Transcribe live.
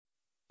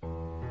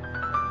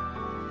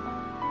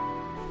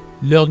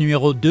Leur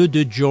numéro 2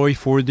 de Joy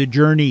for the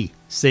Journey,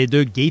 c'est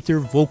de Gaither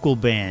Vocal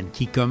Band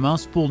qui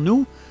commence pour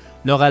nous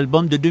leur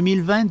album de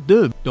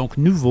 2022, donc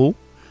nouveau,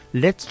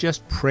 Let's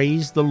Just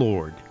Praise the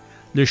Lord.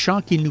 Le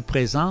chant qu'il nous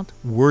présente,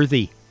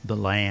 Worthy the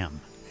Lamb.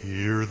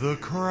 Hear the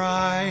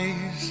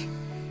cries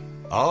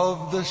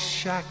of the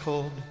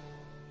shackled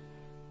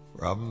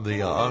from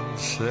the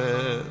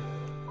onset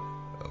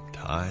of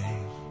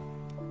time.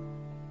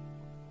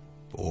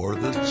 For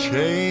the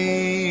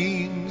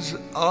chains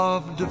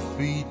of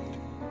defeat,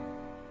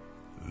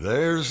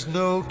 there's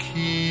no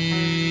key.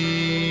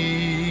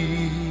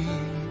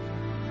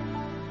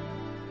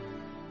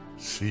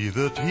 See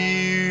the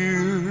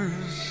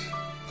tears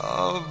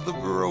of the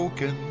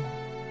broken,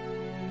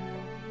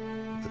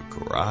 the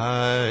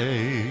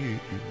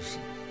cries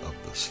of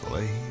the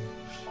slaves.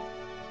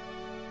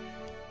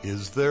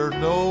 Is there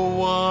no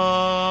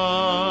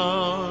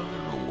one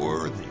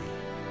worthy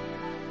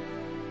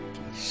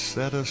to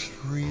set us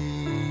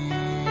free?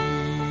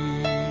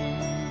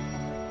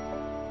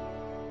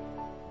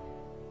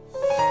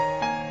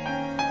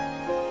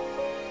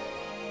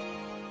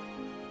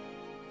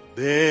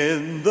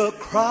 Then the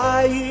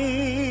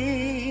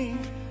crying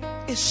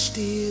is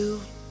still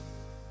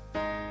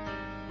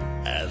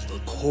as the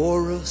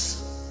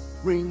chorus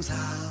rings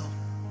out.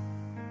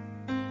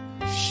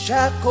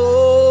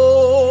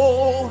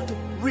 Shackled,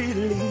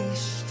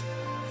 released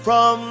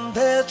from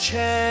their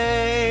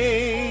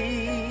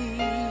chain,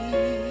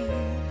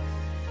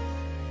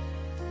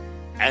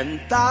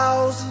 and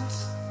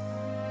thousands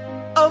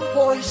of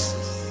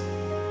voices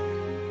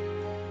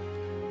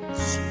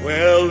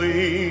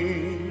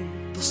swelling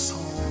the song.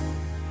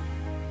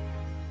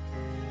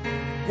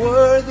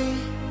 Worthy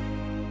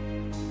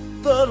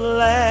the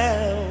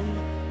Lamb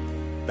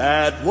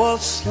that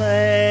was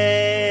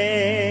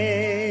slain.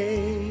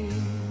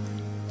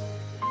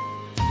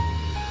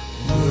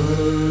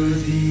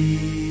 Worthy,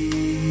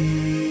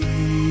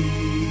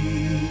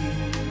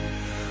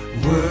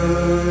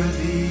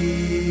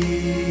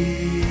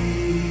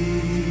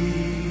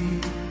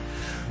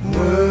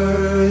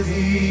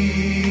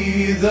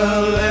 worthy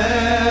the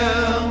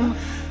Lamb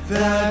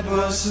that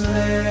was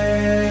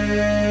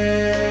slain.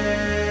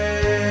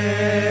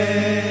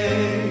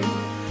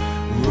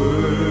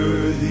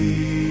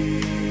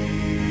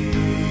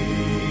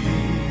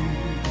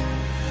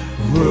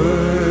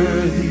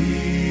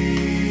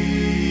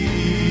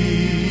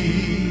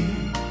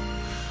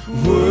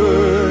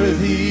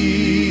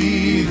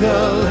 Worthy the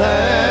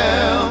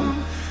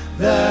Lamb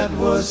that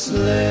was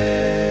slain.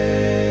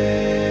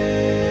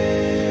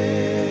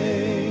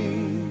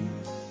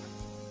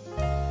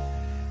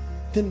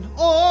 Then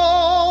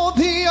all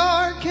the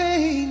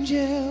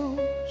archangels,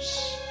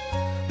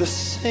 the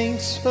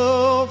saints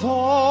of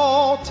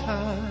all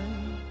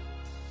time,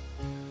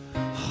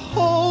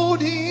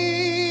 holding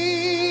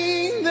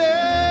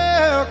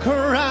their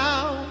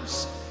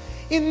crowns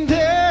in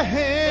their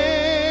hands,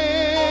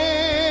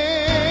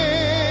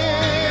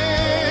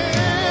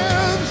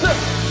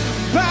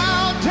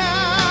 bow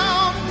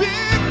down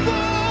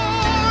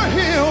before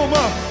Him,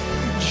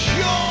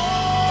 join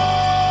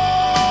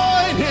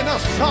in a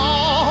song.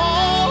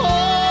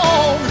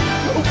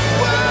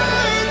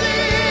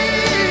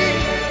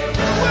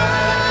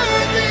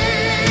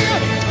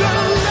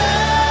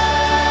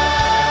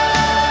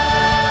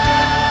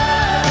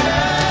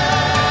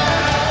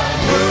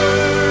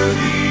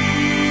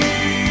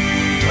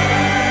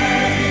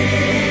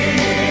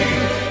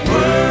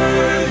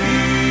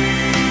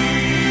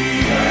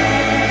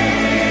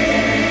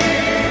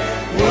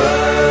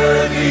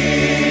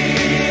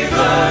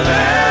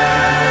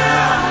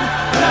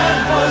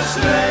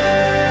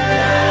 Slave.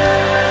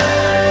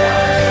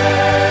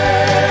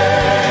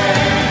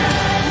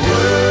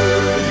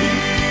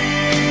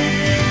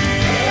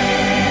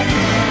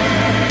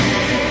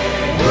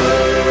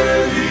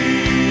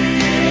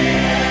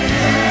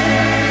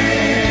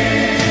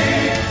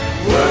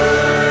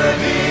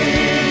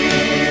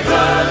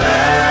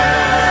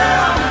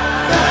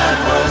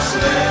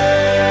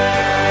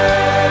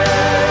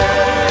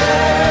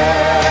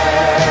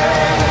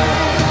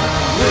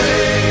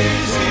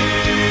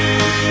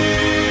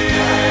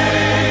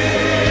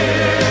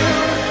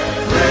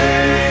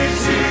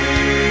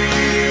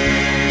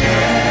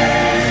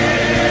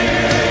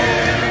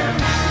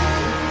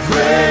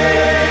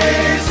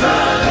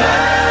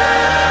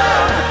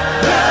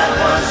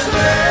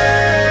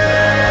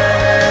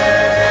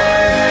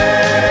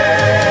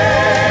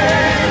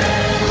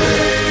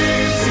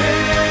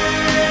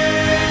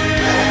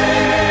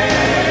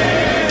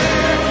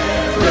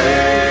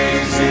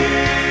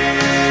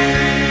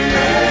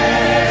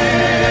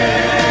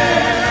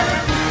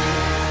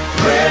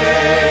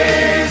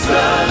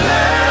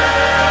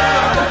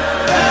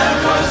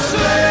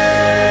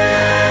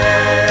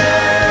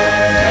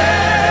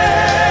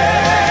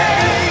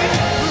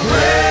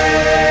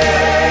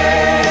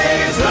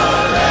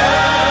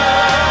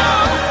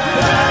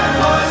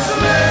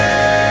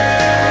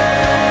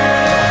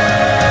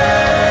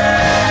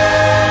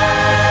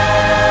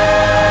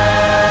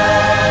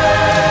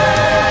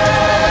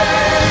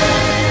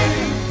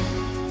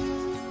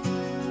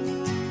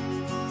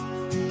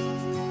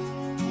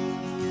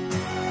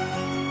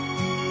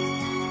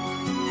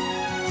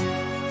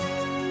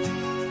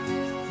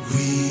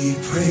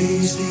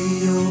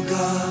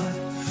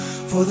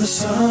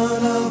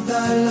 Son of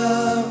thy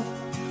love,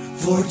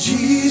 for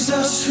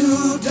Jesus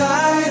who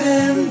died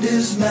and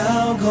is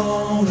now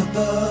gone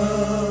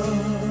above.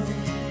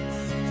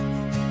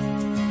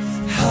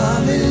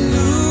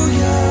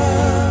 Hallelujah,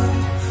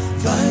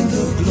 thine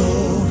the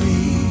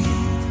glory.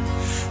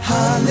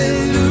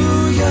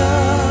 Hallelujah,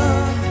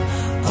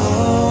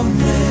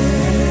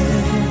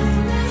 amen.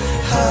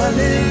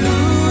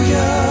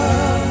 Hallelujah,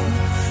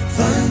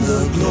 thine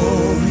the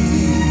glory.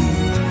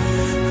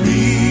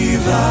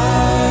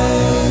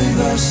 Revive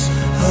us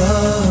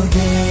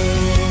again.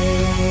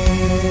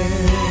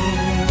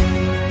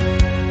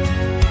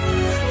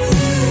 We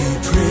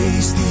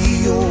praise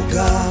thee, O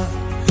God,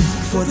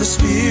 for the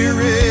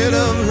Spirit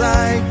of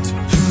light,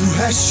 who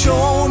has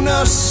shown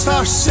us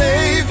our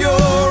Savior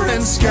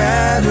and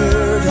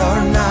scattered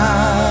our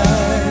night.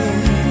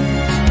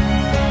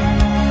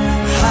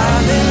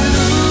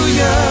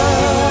 Hallelujah,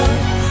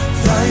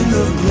 thine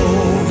the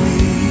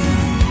glory.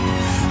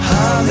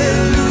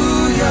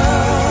 Hallelujah,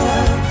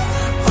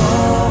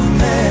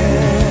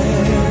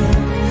 amen.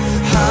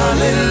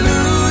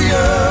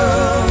 Hallelujah,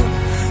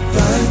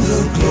 thine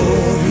the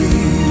glory.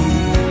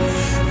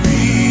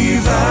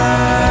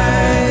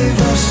 Revive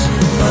us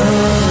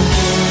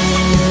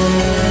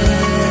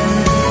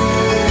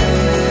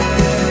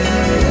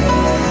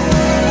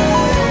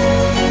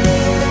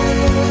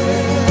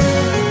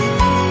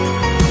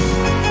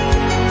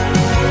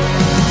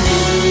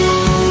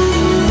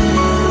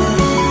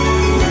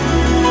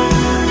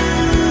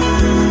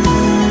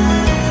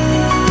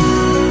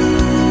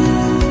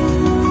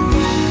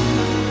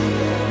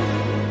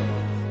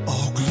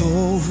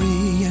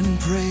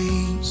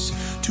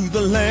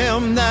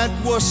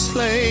was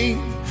slain,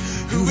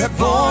 who hath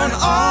borne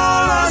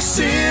all our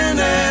sin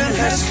and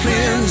has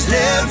cleansed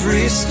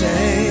every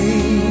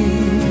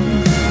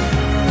stain.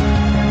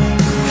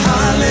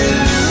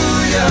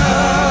 Hallelujah,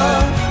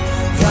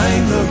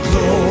 thine the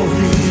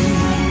glory.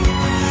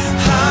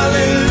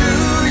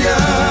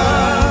 Hallelujah,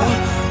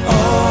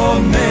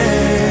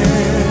 amen.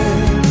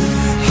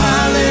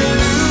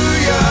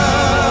 Hallelujah,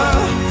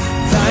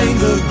 thine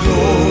the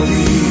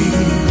glory.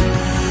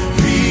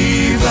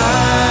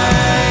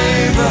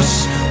 Revive us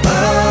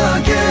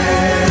again.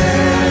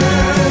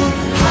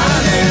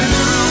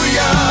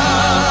 Hallelujah,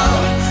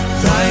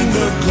 thine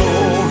the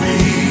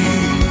glory.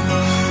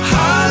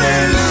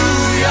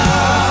 Hallelujah,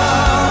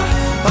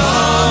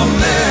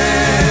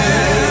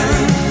 amen.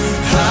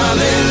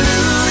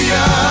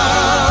 Hallelujah,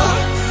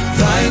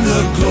 thine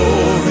the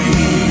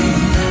glory.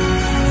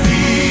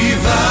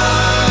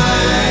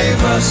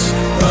 Revive us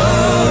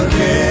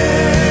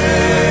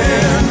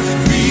again.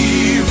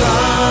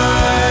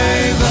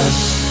 Revive us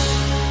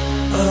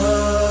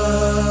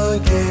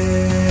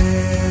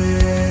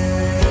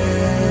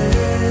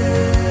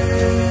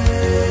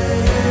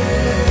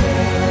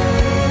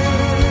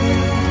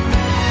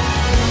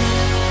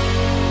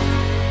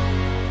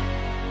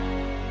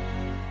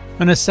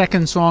And a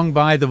second song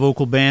by the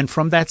vocal band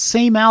from that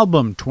same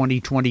album,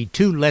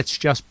 2022, Let's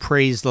Just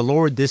Praise the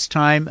Lord. This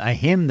time, a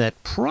hymn that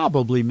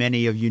probably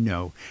many of you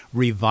know,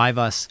 Revive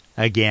Us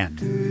Again.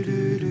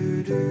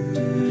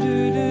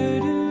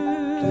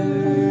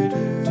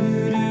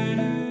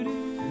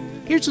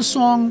 Here's a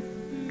song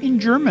in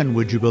German,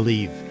 would you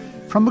believe,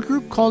 from a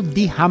group called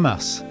Die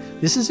Hammers.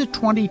 This is a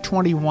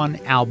 2021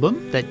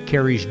 album that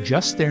carries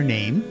just their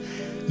name.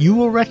 You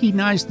will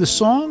recognize the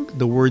song.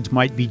 The words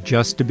might be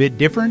just a bit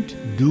different.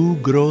 Du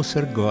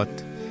großer Gott,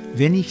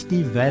 wenn ich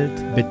die Welt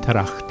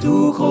betrachte.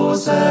 Du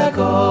großer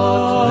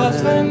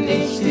Gott, wenn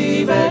ich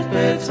die Welt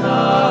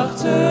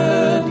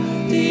betrachte,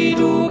 die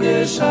du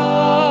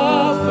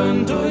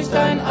geschaffen durch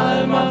dein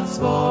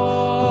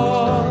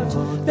Allmachtswort.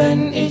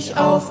 Wenn ich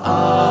auf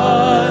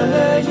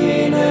alle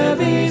jene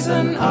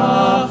Wesen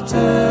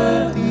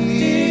achte,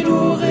 die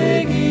du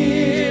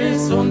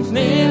regierst und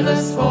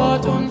mehrest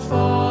fort und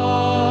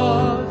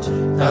fort,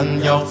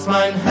 dann jauchzt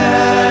mein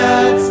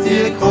Herz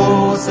dir,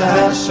 großer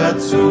Herrscher,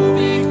 zu.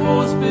 Wie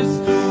groß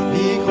bist du,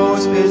 wie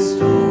groß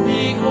bist du,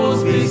 wie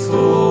groß, wie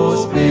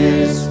groß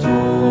bist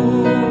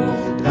du.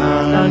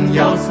 Dann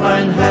jauchzt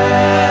mein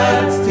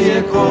Herz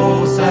dir,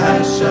 großer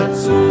Herrscher,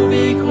 zu.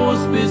 Wie groß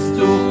bist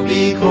du,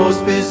 wie groß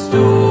bist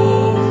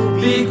du,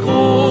 wie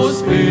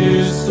groß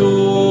bist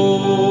du.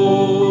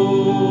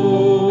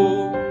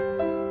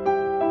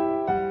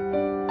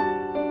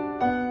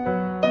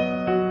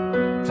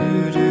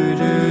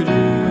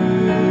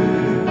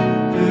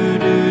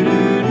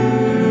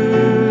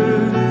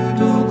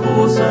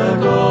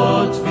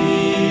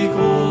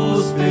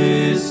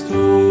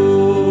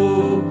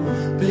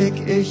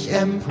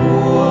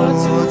 Empor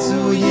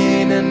zu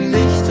jenen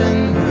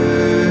lichten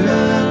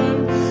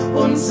Höhen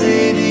und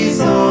seh die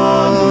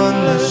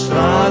Sonne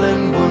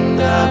strahlen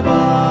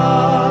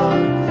wunderbar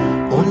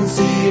und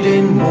sieh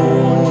den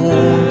Mond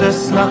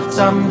des Nachts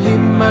am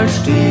Himmel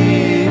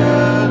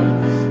stehen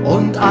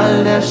und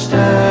all der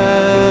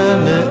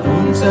Sterne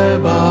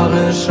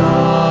unzählbare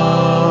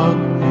Schar.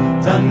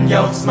 Dann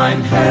jauchzt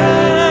mein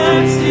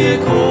Herz dir,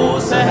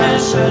 großer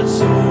Herrscher,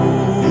 zu.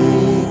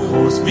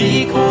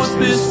 Wie groß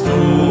bist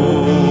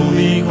du,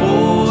 wie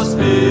groß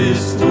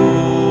bist du.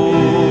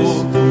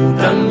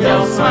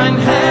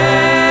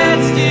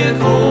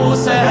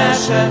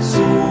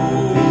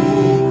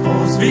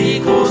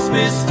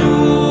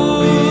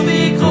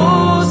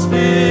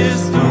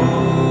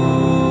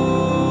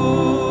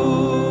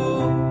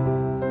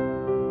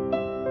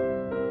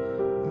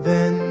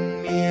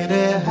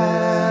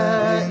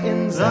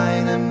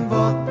 seinem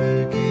Wort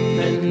begegnet.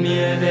 Wenn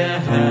mir der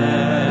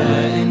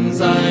Herr in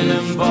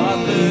seinem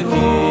Wort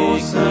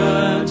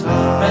begegnet,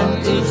 wenn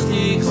ich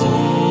die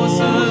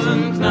großen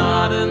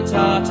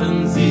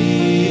Gnadentaten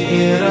sehe,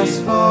 Wie er das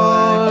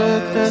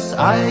Volk des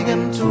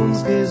Eigentums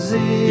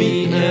gesegnet,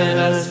 wie er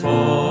das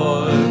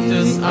Volk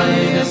des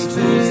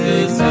Eigentums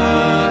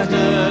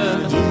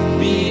gesegnet,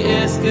 wie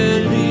es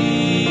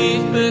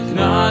geliebt,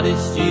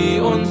 begnadigt die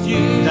und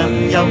die. dann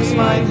jauchzt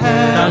mein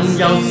Herz, Dann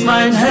jauchzt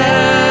mein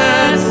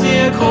Herz,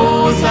 dir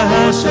großer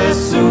Herrscher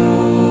zu.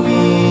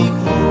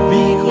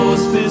 Wie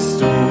groß bist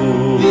du?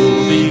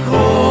 wie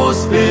groß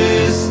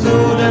bist du,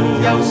 dann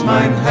jauchzt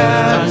mein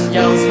Herz, Dann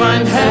jauchzt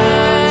mein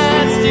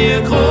Herz, dir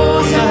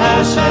großer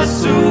Herrscher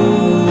zu.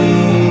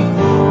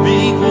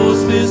 Wie groß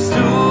bist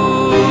du?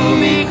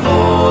 Wie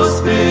groß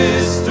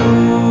bist du?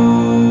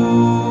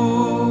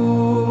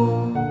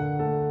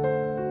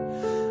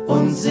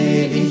 und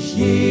seh ich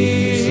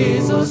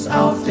Jesus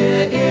auf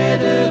der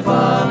Erde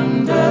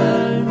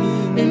wandeln,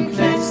 in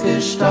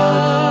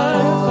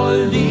Knechtsgestalt,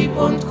 Voll Lieb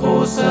und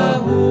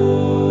großer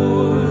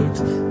Huld.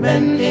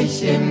 Wenn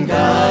ich im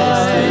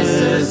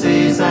Geiste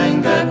seh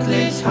sein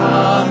göttlich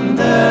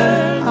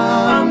Handeln,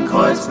 am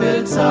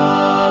Kreuzbild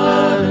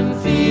zahlen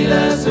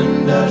viele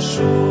Sünder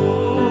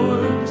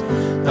Schuld,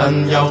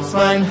 dann jauchzt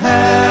mein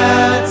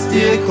Herz,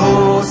 dir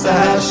großer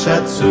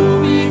Herrscher zu.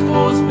 Wie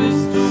groß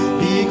bist du?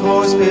 Wie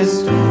groß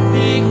bist du?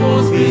 Wie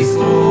groß Wie bist du?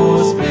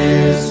 groß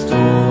bist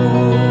du?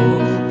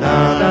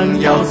 Dann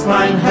jauchzt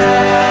mein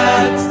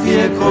Herz,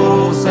 dir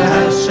großer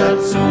Herrscher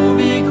zu.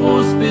 Wie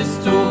groß bist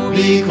du?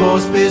 Wie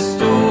groß bist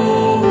du?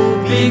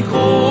 Wie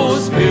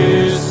groß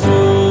bist du?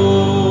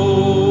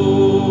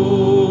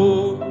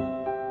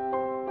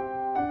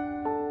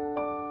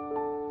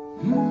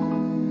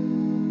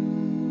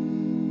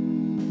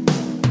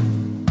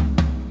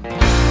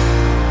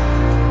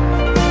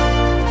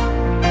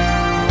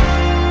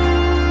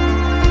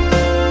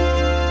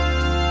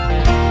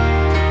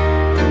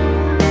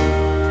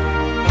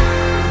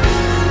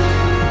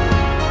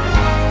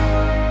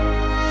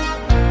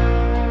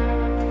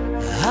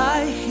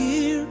 I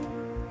hear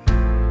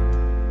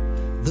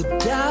the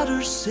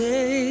doubters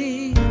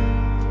say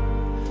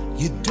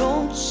you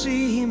don't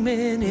see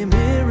many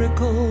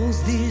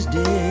miracles these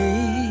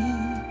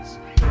days,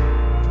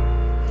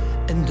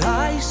 and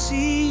I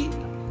see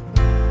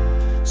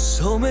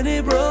so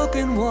many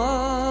broken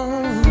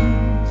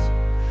ones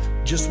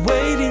just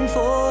waiting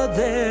for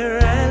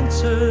their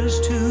answers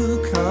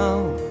to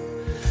come.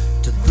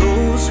 To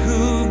those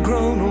who've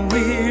grown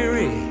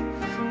weary,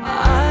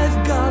 I've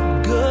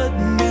got good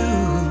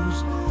news.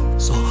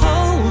 So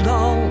hold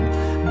on,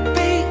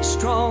 be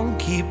strong,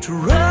 keep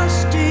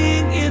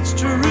trusting it's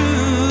true.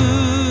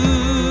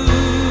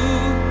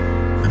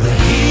 The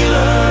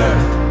healer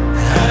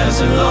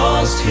hasn't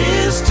lost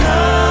his touch.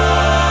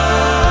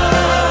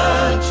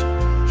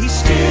 He's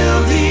still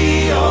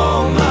the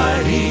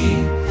Almighty,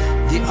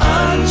 the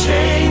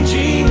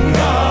unchanging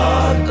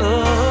God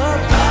of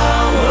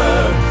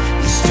power.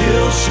 He's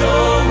still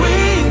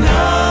showing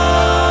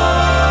up.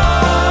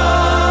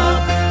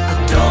 I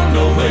don't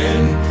know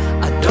when,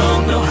 I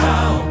don't know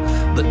how,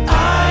 but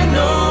I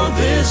know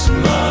this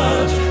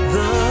much: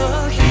 the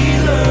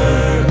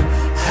healer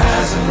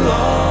hasn't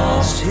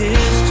lost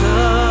his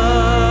touch.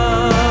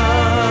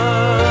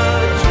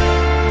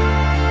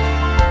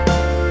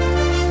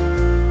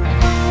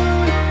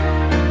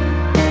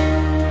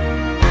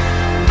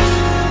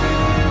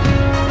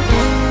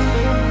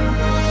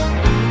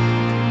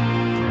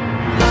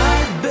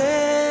 I've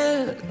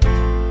been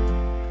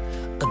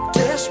a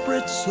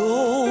desperate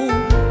soul,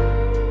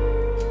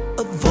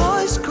 a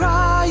voice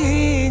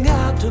crying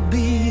out to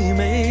be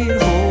made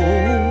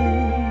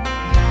whole,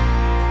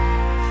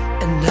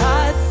 and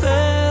I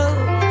felt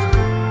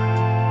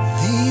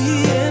the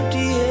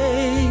empty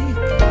ache,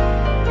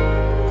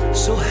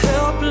 so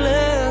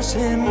helpless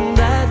in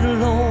that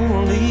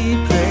lonely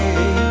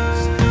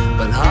place.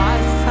 But I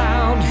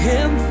found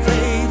him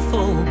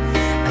faithful,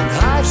 and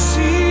I've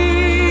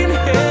seen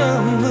him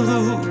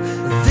move.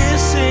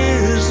 This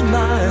is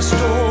my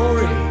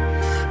story,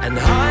 and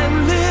I'm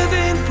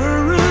living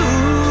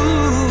proof.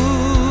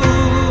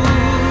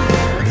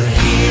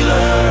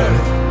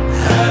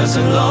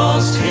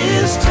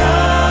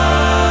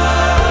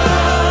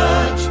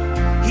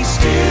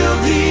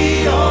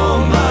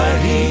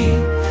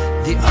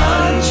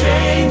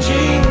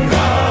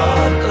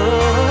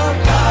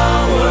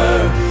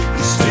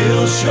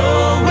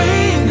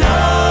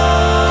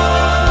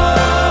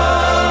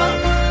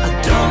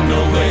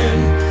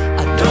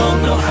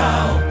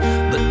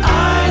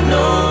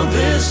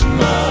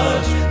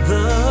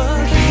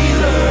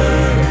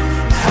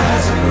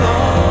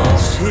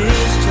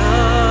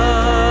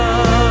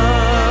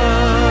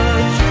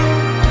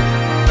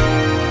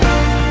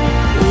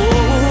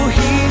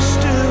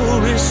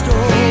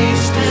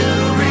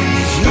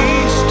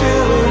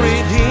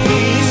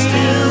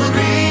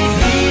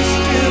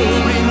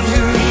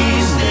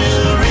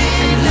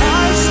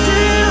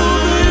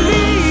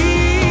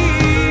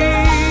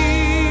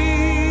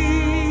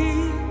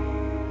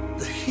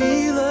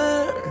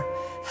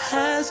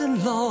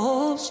 hasn't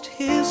lost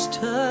his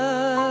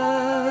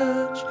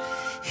touch.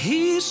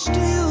 He's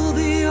still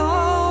the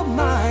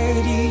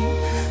Almighty,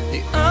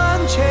 the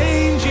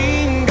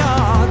unchanging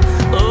God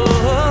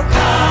of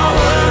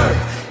power.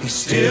 He's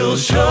still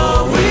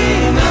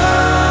showing up.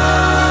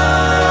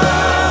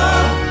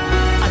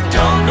 I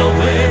don't know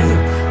when,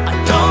 I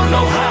don't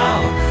know how,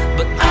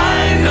 but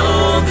I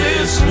know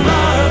this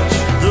much.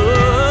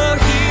 The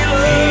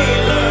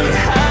healer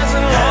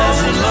hasn't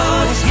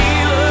lost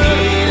healer.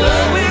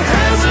 Oh, he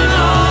hasn't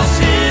lost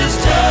his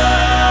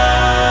touch.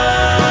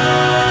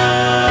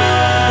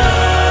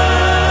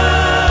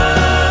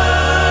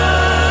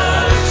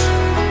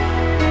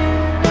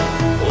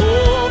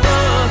 Oh, the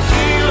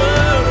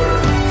healer,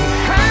 he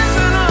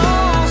hasn't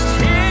lost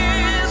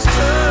his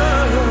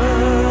touch.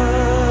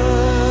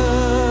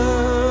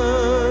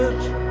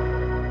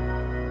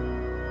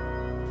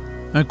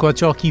 Un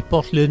quatuor qui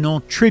porte le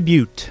nom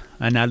Tribute,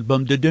 un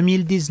album de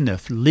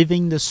 2019,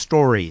 Living the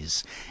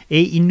Stories,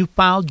 et il nous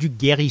parle du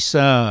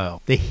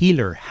guérisseur. The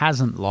healer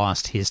hasn't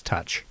lost his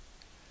touch.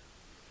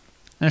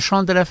 Un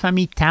chant de la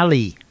famille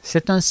Talley,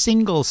 c'est un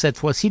single cette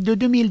fois-ci de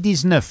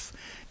 2019,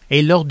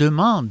 et leur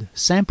demande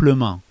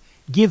simplement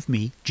Give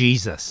me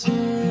Jesus.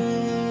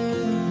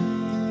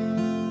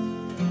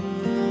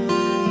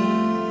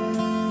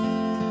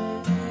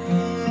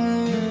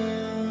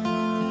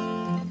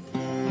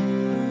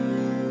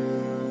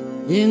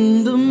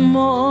 In the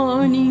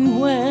morning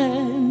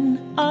when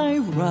I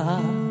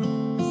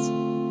rise,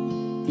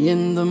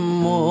 in the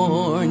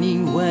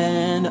morning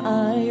when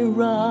I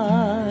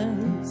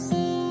rise,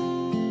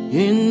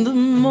 in the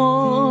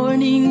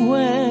morning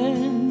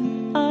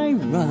when I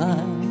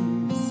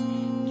rise,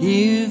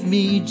 give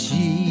me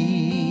Jesus.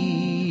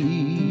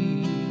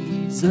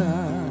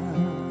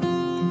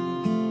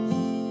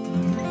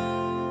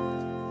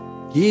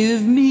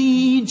 Give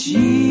me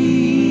Jesus.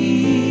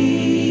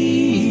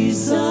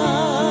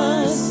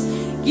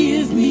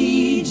 Give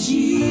me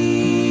Jesus.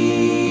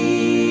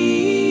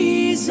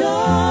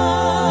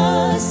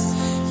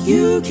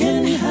 You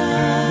can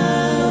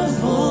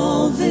have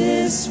all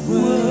this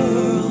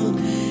world.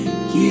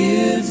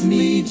 Give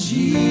me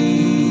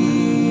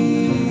Jesus.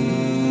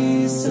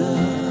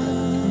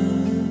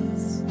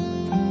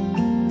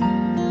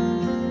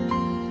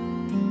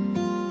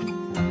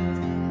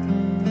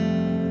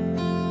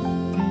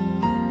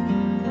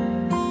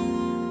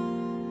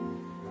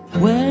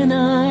 When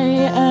I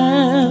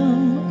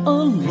am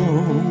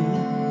alone,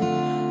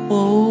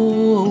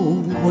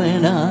 oh,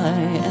 when I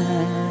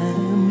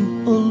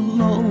am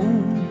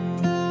alone,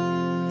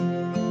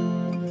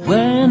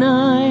 when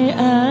I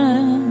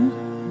am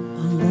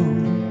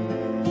alone,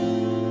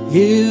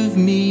 give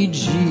me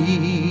Jesus.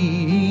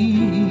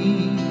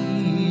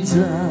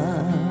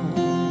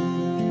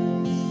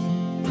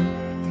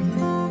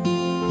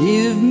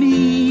 Give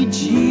me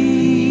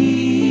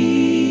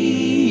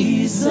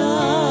Jesus.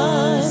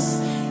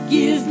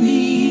 Give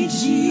me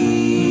Jesus.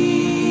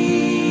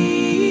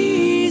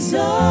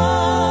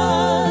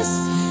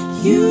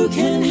 You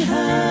can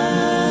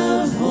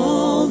have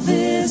all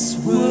this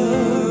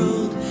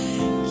world.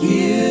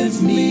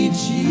 Give me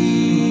Jesus.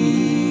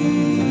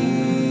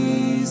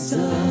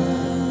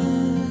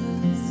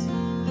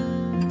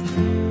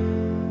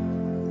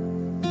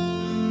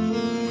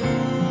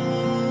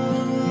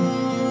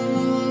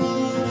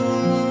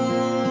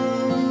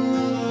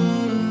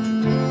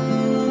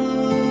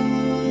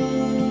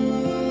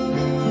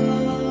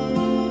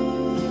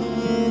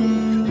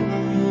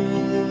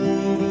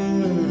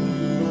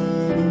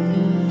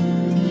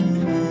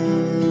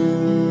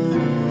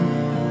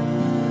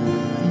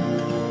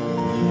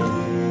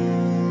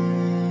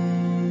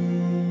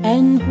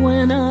 And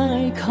when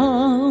I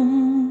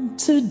come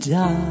to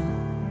die,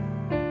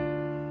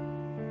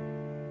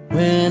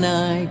 when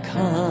I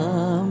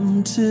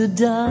come to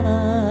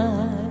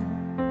die,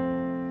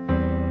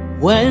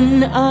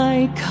 when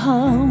I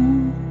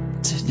come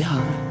to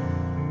die,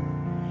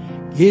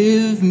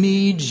 give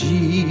me Jesus.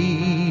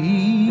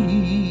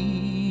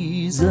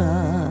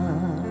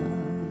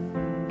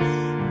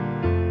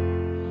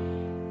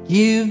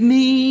 Give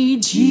me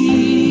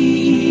Jesus.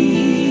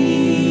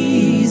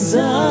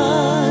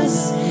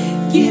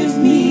 Give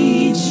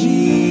me Jesus.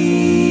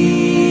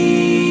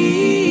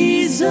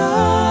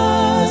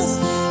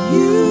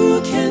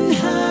 You can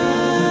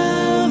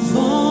have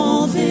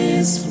all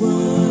this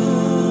world.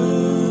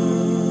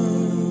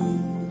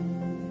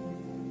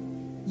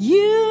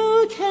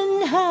 You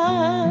can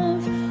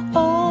have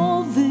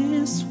all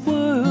this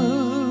world.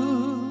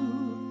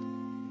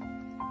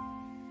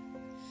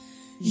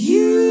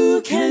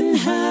 You can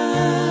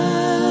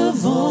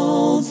have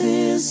all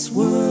this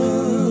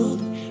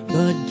world,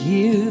 but give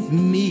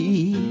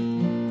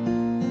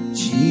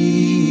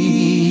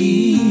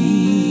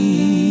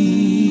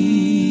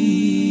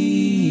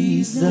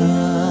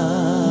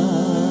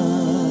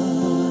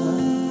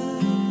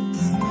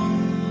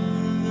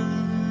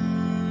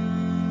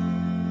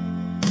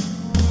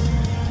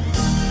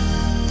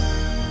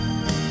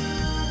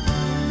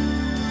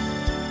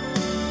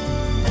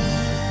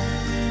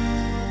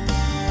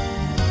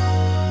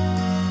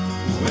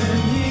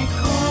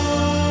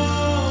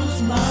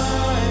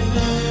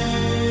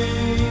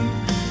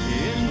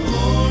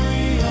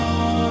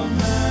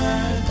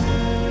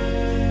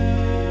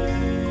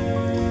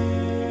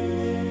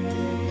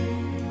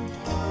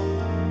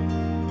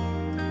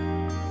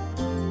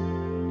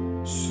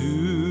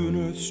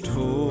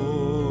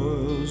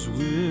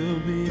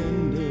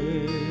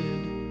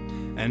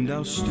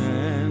I'll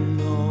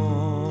stand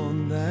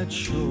on that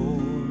shore.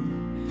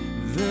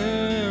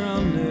 There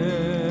I'll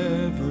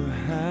never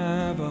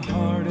have a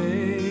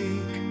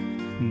heartache.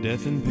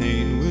 Death and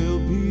pain will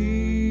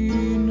be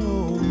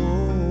no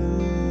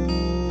more.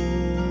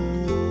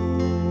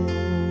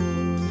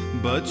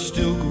 But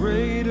still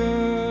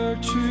greater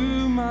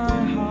to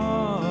my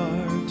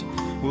heart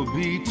will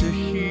be to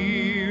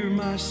hear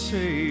my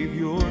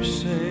Savior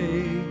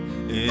say,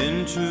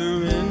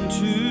 enter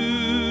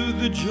into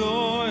the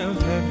joy of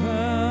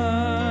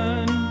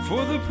heaven,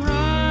 for the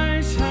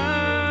price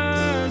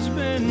has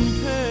been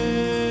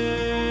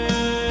paid.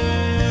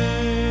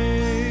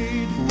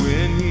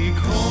 When He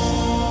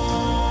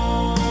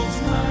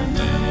calls my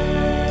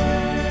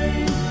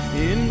name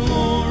in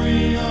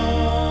glory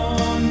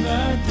on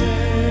that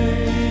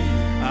day,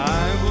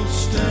 I will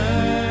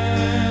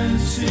stand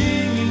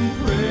singing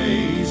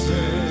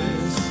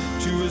praises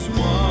to His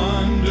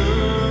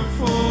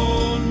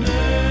wonderful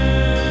name.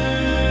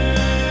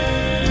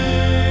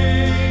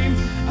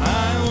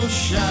 I will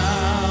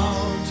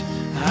shout,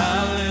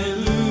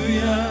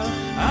 hallelujah,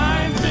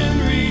 I've been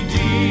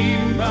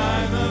redeemed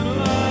by the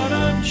blood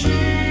of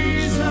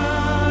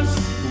Jesus.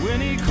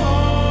 When He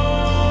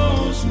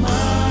calls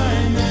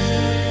my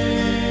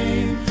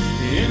name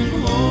in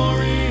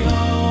glory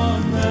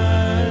on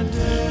that day,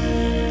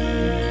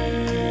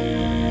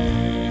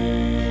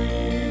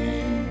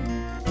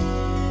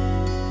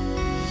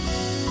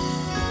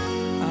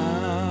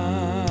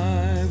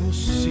 I will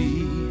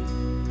see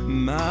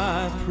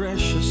my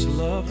precious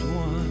loved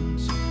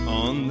ones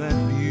on that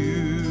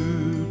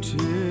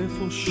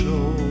beautiful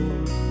shore.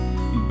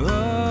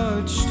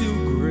 But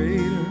still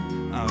greater,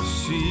 I'll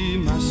see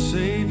my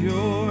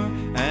Savior,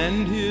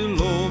 and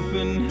He'll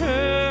open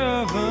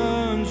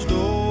heaven's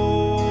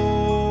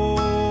door.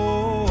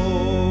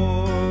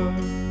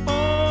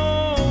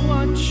 Oh,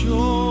 what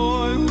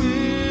joy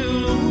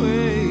will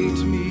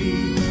await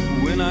me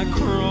when I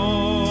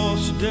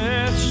cross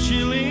death's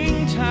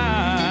chilling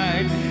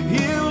tide.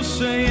 He'll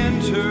say,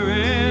 enter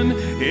in,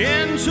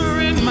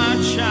 my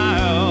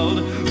child,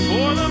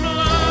 for the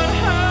blood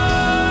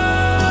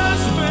has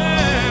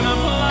been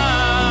applied.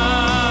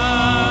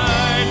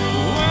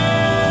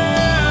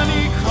 When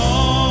He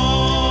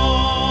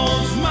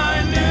calls my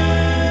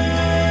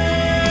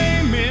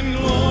name in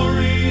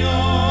glory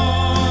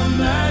on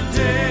that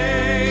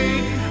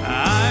day,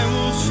 I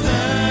will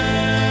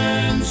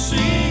stand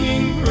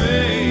singing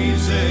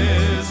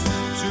praises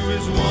to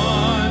His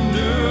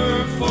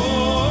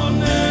wonderful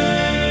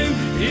name,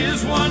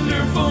 His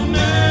wonderful name.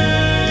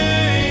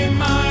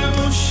 I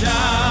will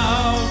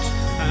shout,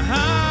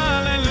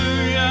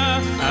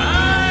 hallelujah,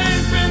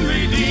 I've been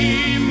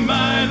redeemed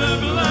by the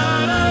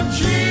blood of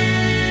Jesus.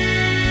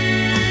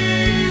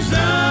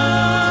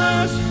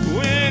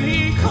 When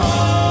He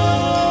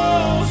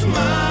calls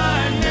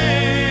my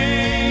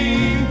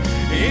name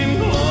in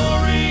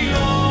glory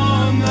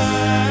on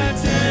that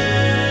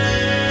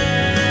day,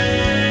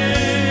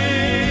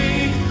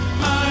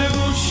 I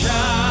will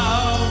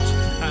shout,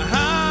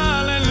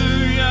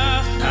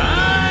 hallelujah,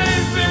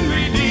 I've been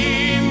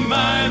redeemed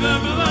by the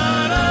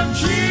blood of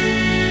Jesus.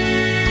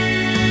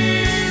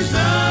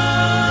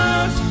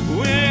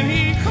 When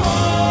He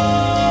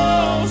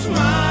calls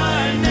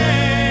my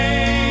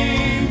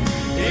name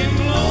in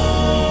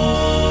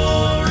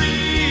glory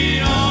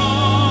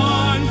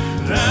on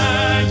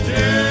that day,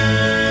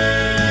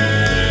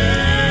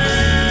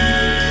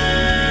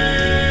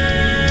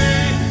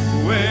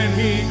 when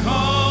He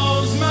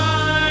calls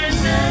my name.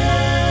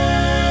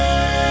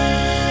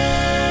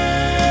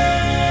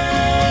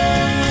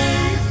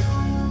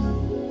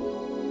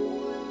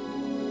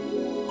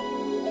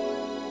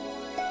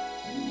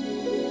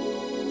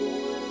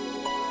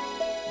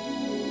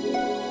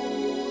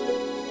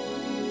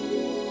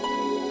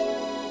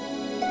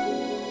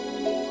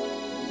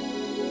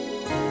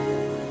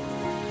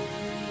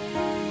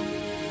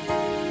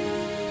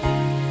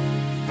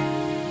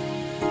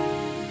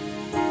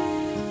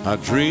 I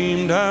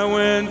dreamed I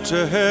went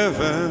to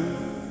heaven,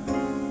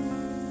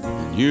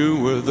 and you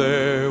were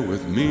there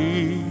with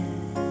me.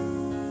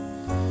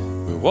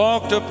 We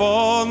walked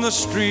upon the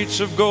streets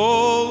of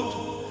gold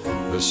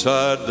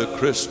beside the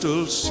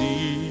crystal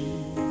sea.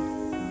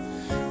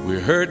 We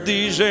heard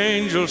these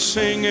angels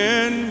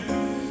singing,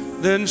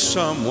 then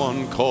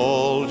someone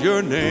called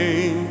your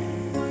name.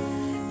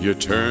 You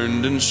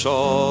turned and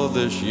saw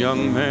this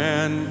young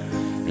man,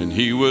 and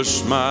he was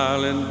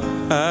smiling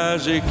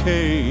as he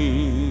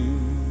came.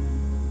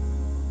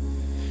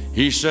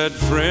 He said,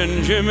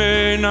 friend, you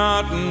may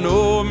not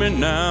know me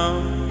now.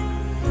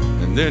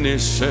 And then he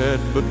said,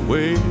 but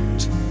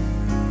wait,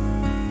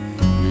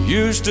 you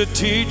used to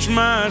teach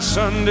my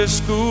Sunday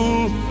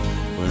school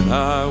when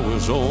I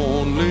was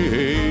only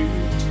 8.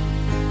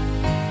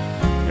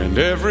 And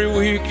every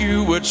week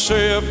you would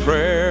say a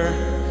prayer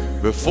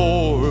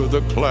before the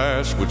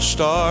class would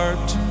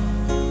start.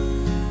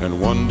 And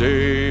one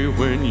day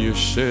when you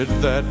said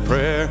that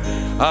prayer,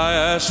 I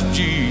asked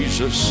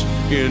Jesus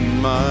in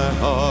my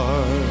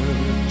heart.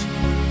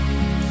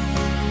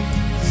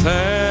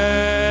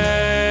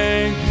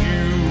 Thank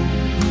you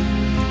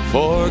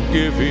for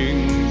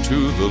giving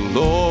to the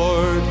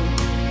Lord.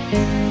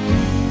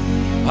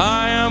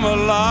 I am a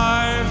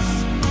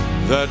life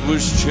that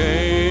was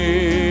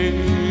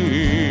changed.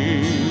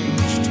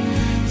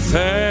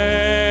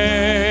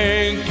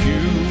 Thank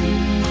you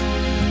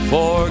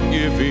for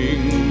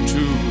giving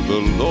to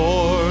the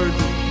Lord.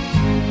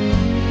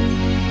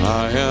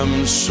 I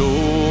am so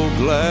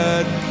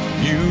glad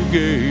you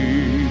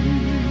gave.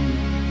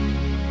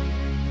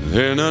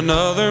 Then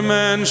another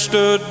man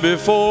stood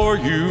before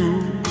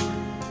you.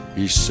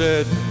 He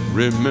said,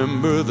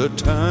 remember the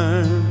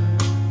time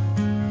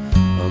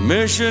a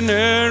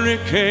missionary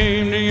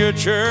came to your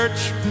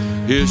church.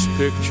 His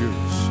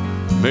pictures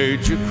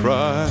made you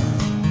cry.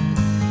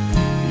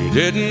 You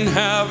didn't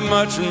have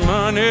much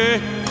money,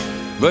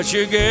 but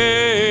you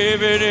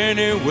gave it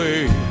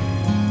anyway.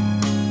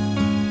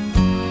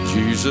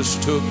 Jesus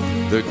took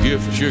the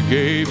gift you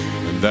gave,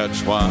 and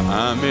that's why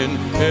I'm in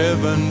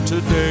heaven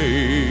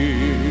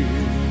today.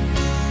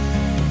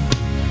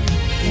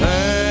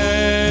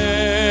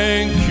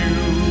 Thank you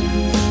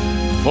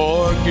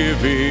for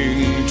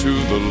giving to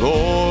the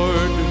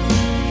Lord.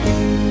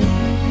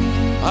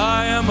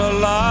 I am a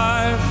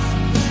life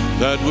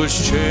that was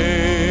changed.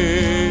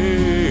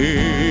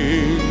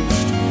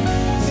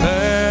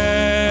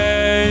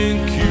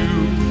 Thank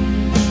you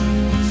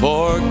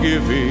for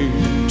giving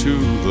to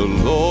the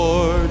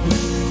Lord.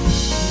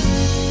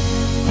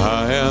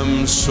 I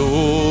am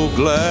so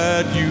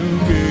glad you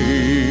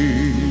gave.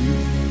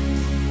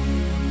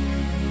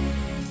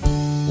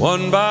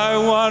 One by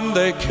one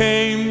they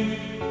came,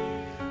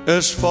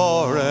 as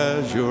far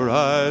as your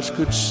eyes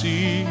could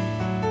see.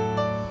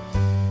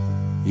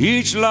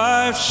 Each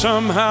life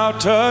somehow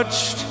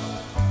touched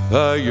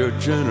by your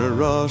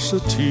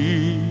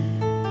generosity.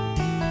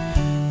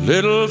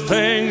 Little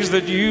things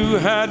that you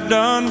had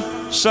done,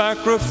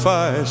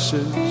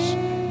 sacrifices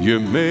you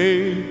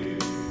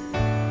made,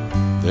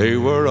 they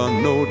were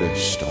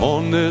unnoticed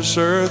on this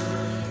earth.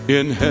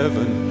 In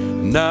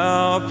heaven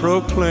now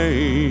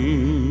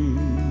proclaim.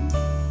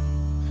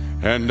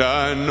 And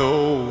I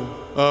know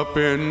up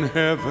in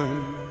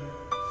heaven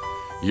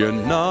you're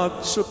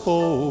not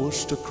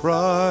supposed to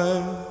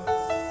cry,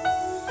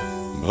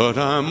 but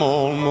I'm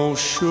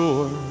almost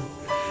sure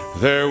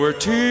there were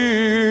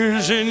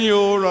tears in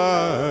your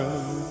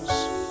eyes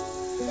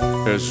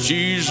as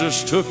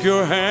Jesus took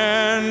your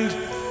hand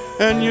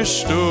and you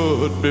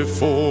stood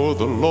before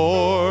the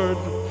Lord.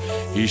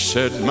 He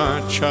said,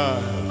 my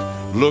child,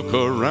 look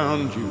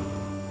around you,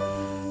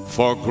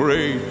 for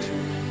great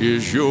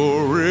is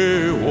your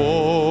reward.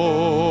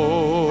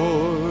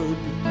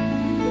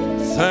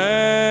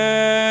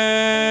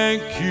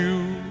 Thank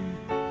you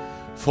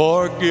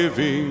for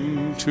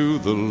giving to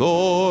the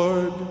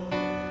Lord.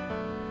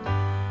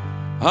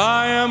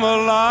 I am a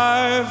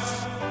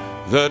life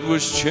that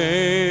was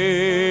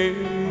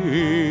changed.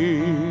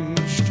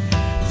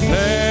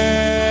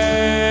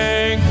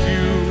 Thank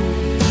you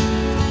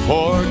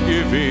for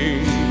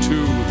giving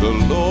to the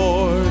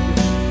Lord.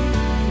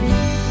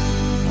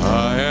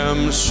 I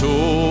am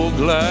so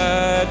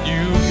glad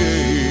you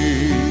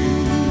gave.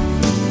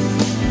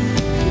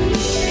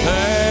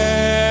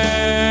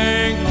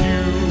 Thank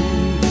you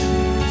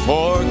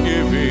for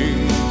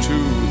giving to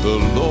the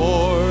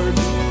Lord.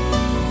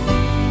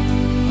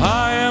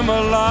 I am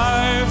a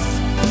life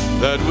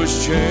that was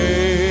changed.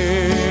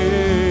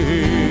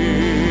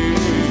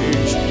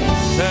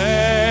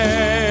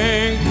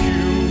 Thank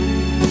you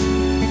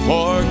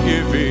for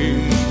giving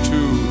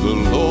to the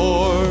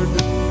Lord.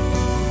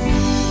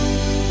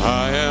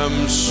 I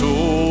am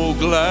so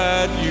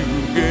glad you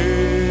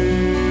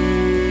gave.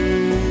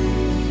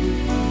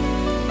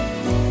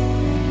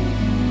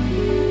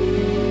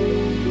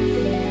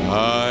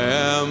 I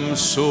am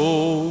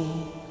so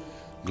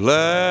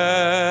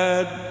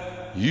glad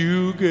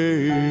you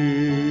gave.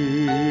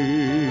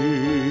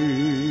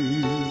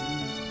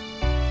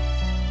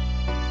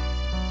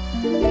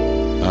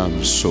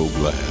 I'm so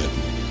glad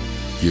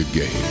you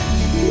gave.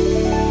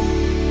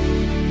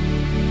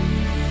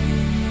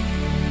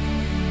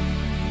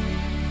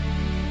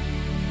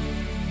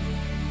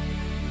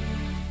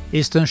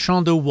 Et c'est un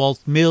chant de Walt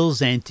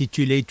Mills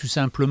intitulé tout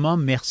simplement «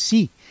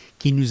 Merci »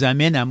 qui nous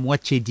amène à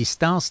moitié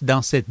distance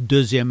dans cette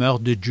deuxième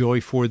heure de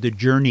Joy for the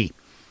Journey.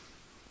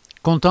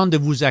 Content de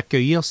vous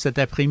accueillir cet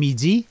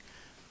après-midi.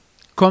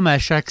 Comme à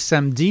chaque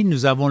samedi,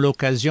 nous avons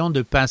l'occasion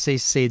de passer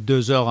ces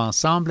 2 heures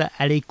ensemble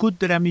à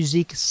l'écoute de la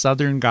musique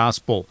Southern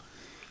Gospel.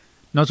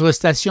 Notre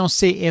station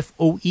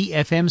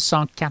CFOI-FM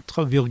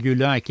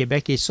 104,1 à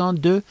Québec et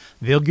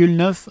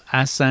 102,9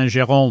 à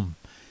Saint-Jérôme.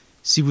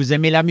 Si vous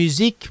aimez la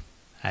musique,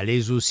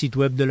 allez au site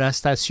web de la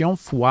station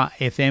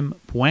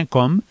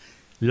foifm.com.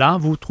 Là,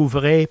 vous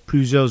trouverez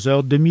plusieurs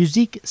heures de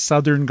musique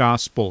Southern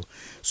Gospel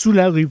sous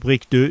la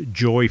rubrique de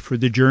Joy for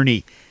the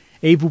Journey.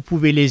 Et vous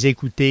pouvez les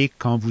écouter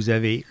quand vous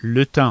avez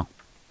le temps.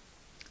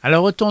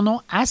 Alors, retournons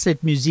à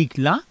cette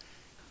musique-là.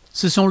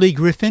 Ce sont les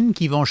Griffins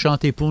qui vont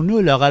chanter pour nous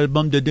leur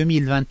album de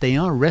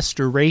 2021,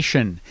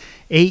 Restoration.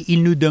 Et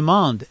ils nous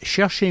demandent «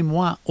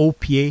 Cherchez-moi au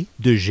pied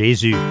de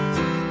Jésus ».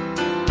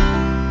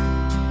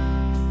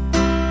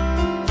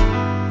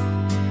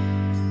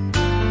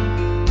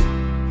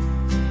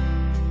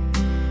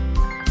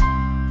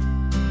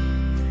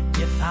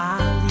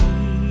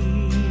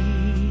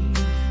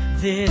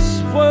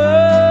 this world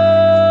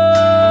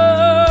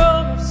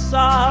of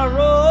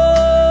sorrow.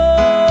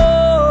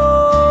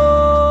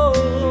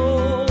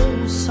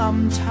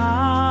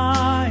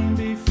 Sometime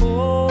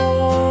before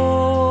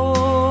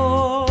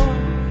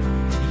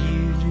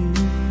you do,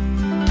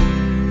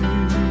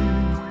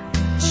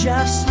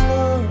 just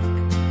look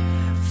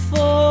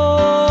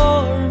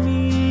for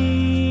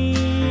me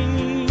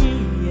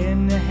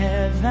in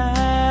heaven,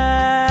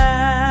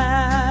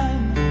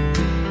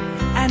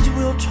 and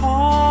we'll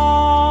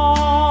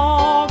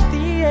talk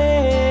the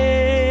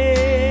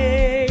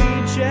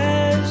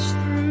ages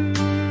through.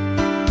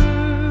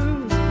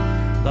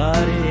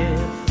 But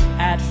if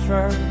at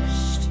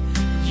first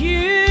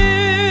you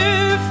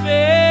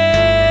fail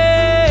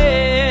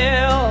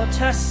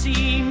to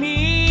see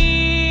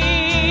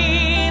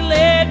me,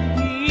 let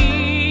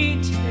me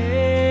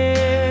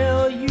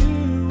tell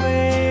you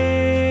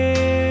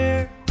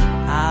where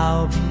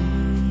I'll be.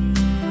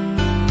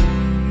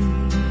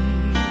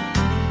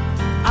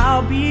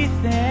 I'll be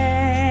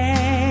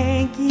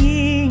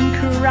thanking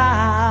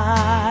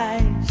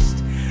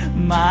Christ,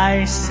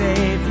 my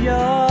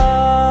Savior,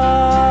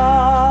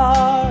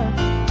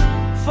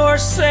 for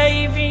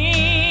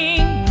saving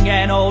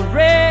an old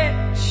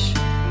wretch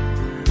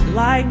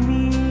like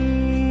me.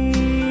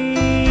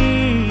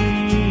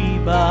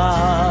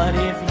 But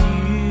if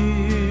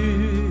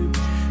you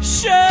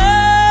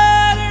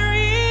should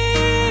reach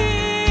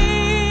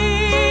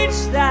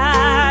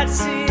that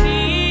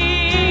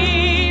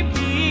city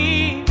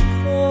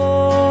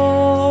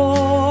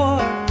before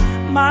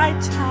my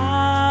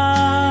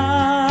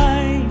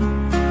time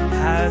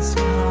has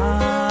come,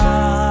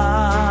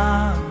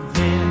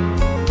 then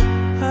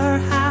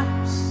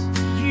perhaps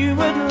you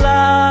would like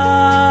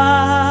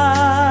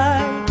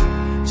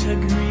to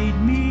greet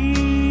me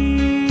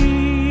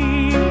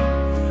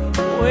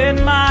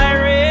when my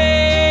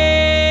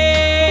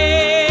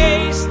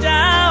race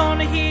down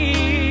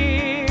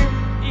here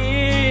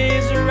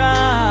is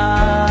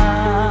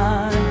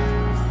run.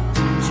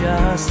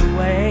 Just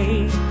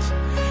wait,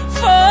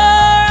 for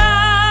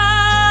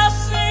I'll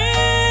soon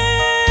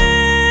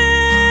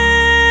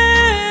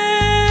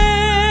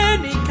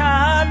be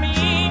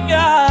coming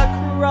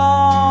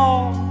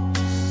across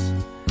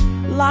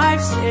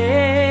life's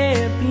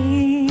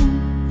ebbing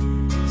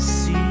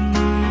sea,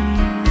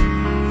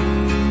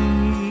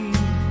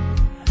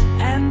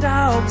 and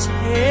I'll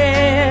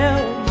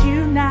tell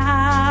you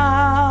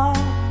now,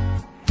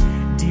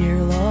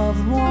 dear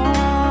loved one,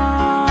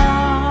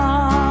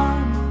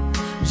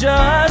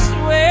 just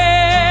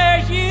where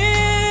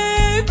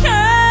you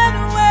can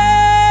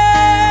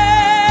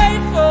wait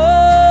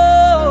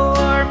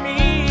for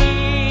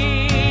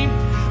me.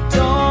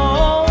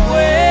 Don't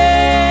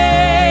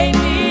wait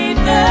in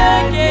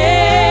the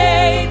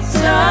gates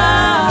of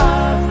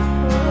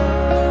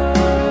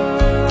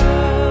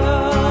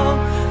pearl.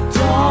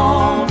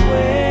 Don't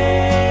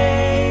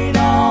wait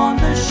on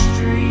the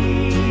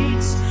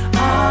streets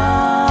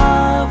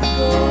of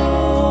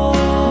gold.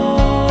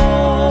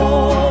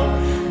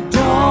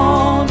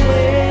 Don't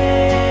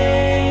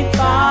wait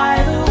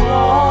by the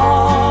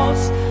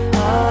walls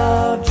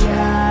of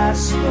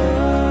jasper,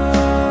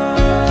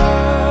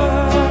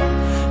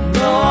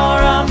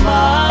 nor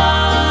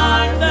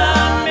among the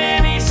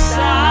many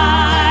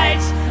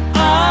sights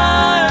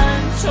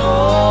untold.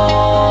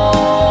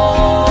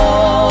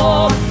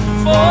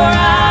 For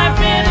I've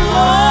been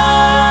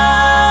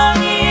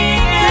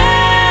longing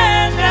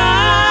and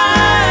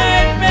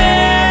I've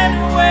been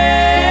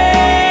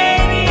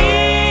waiting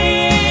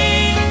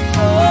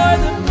for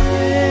the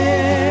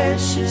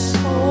precious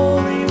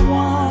Holy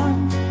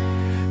One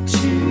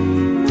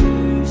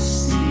to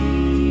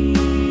see.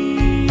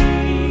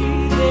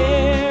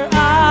 There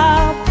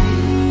I'll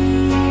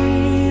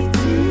be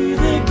through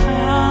the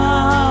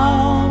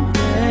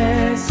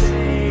countless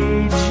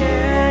ages.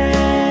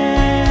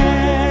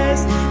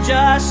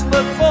 Just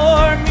look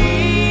for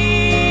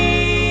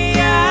me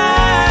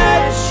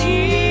at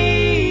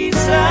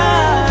Jesus'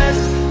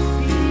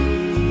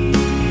 feet.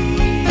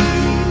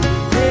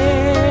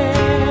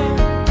 There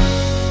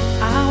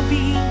I'll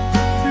be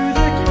through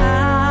the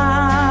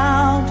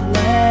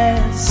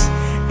countless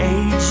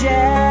ages.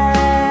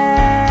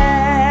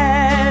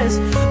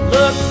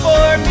 Look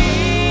for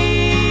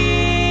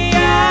me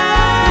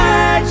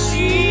at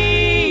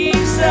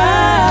Jesus'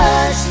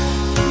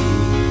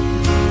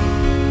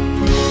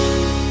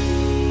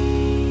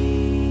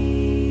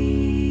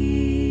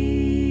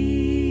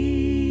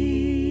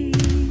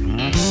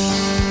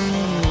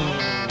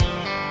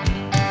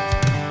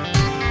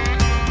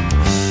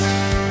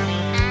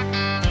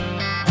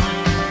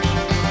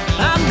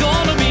 I'm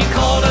gonna be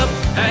caught up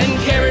and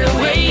carried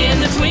away in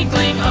the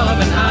twinkling of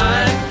an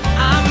eye.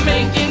 I'm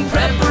making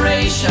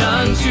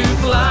preparation to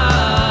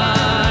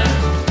fly.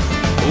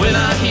 When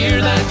I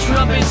hear that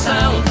trumpet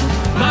sound,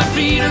 my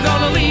feet are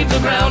gonna leave the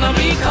ground. I'll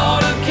be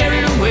caught up,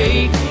 carried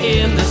away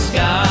in the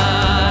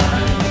sky.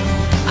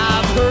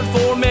 I've heard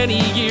for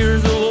many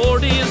years the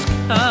Lord is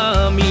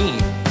coming.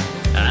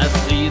 I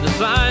see the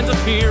signs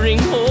appearing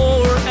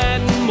more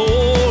and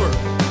more.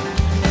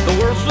 The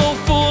world's so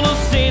full of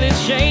sin and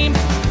shame,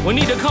 We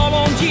need to call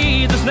on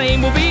Jesus'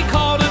 name. We'll be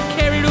caught up,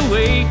 carried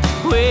away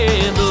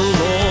with the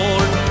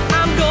Lord.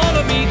 I'm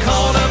gonna be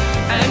caught up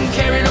and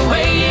carried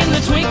away in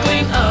the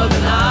twinkling of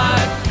an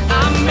eye.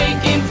 I'm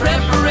making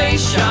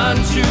preparation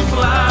to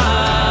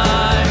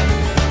fly.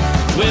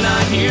 When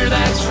I hear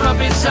that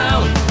trumpet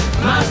sound,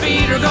 my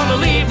feet are gonna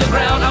leave the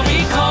ground. I'll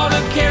be caught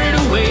up, carried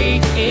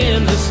away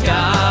in the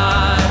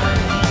sky.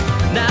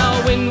 Now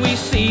when we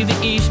see the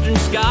eastern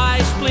sky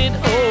split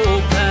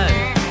open,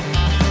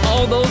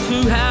 all those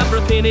who have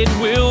repented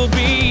will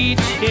be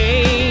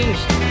changed.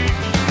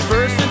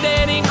 First the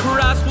dead in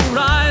Christ will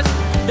rise,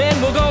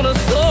 then we're gonna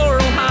soar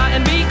on high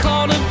and be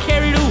caught up,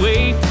 carried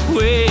away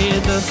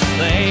with the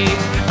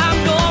saints.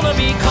 I'm gonna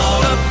be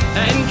caught up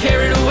and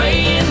carried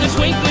away in the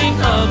twinkling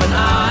of an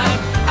eye.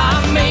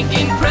 I'm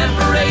making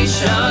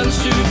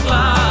preparations to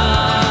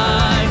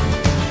fly.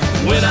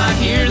 When I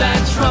hear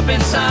that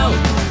trumpet sound,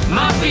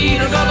 my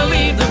feet are gonna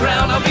leave the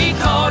ground. I'll be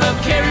caught up,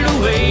 carried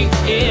away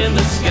in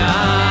the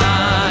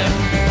sky.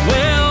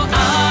 Well,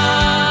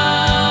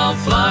 I'll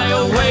fly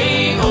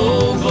away,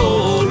 oh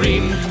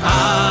glory,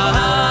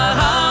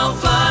 I'll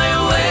fly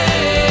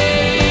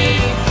away.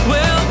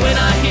 Well, when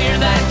I hear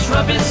that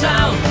trumpet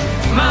sound,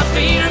 my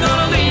feet are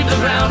gonna leave the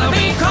ground. I'll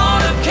be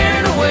caught up,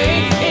 carried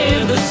away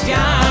in the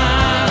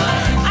sky.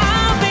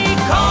 I'll be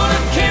caught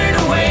up, carried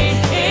away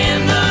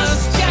in the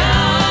sky.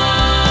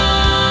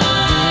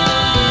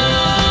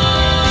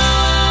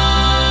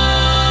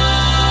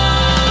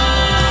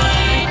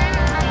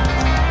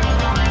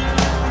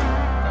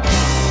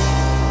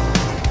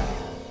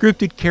 Group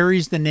that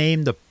carries the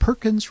name The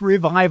Perkins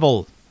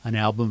Revival, an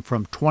album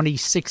from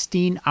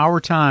 2016,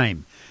 Our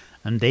Time,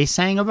 and they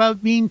sang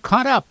about being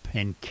caught up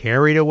and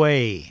carried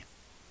away.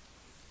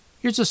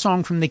 Here's a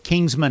song from the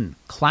Kingsmen,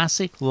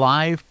 classic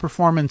live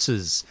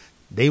performances.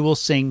 They will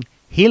sing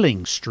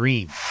Healing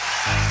Stream.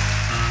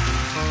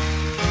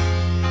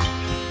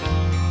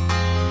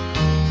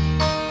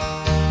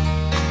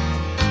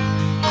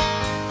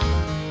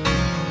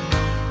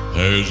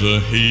 There's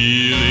a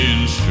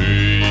healing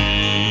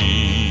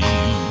stream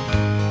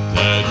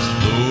that's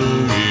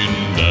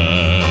flowing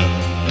down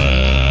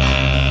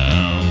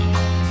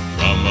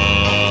from a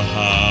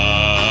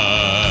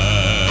higher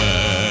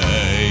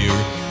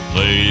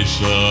place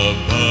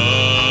above,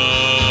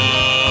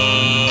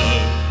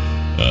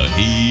 a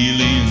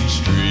healing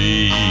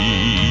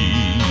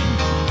stream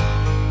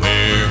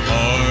where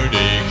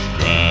heartaches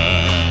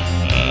drown.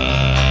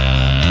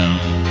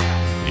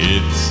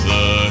 It's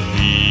the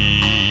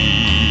healing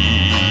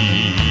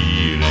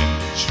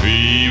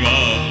stream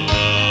of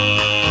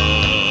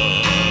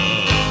love.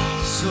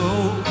 So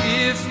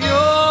if your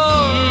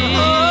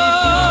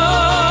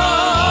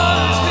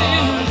heart's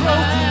been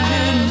broken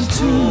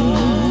into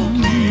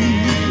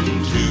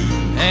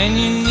and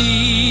you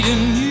need a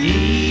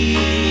new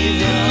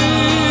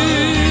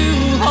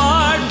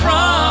heart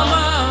from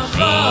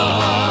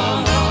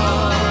above,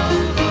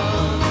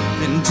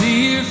 then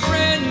dear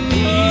friend,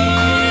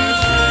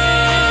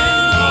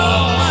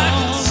 all I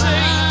can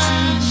say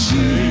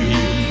to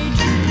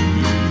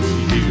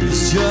you is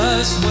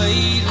just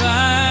wait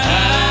right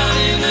out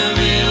in the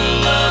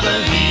middle of the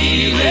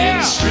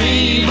healing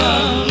stream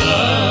of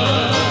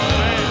love.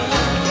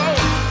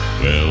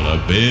 Well,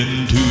 I've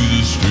been to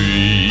the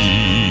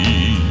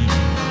stream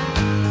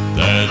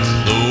that's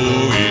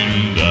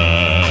flowing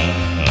down,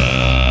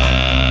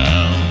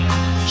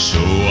 so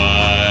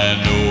I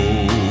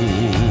know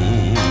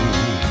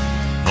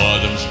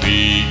what I'm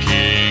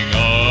speaking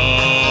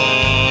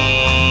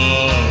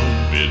of.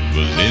 It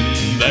was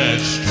in that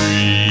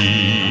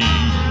stream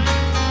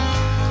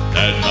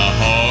that my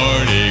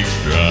heartaches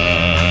drown.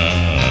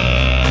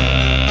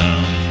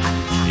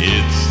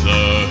 It's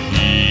the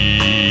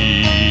healing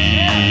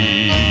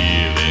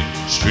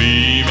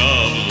stream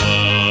of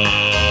love.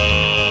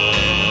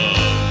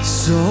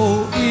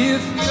 So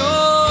if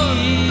your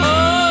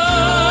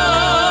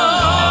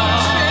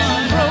heart's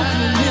been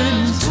broken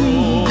into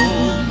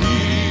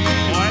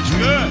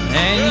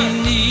and you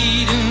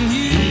need a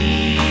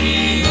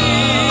new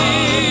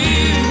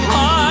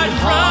heart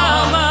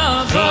from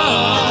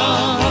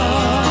above,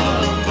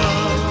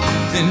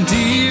 then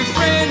dear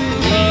friend,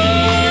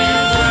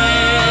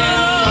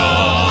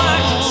 all I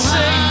can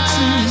say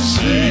to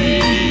you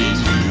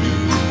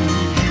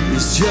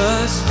is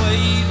just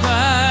wait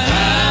right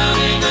out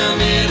in the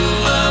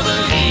middle of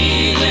a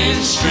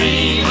healing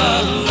stream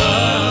of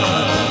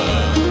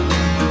love.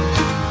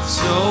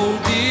 So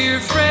dear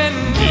friend,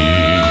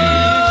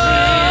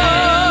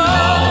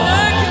 all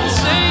I can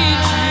say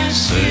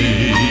to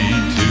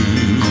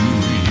you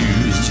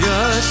is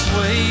just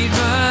wait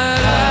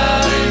right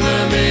out in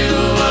the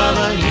middle of a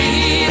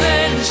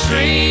healing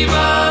stream of love.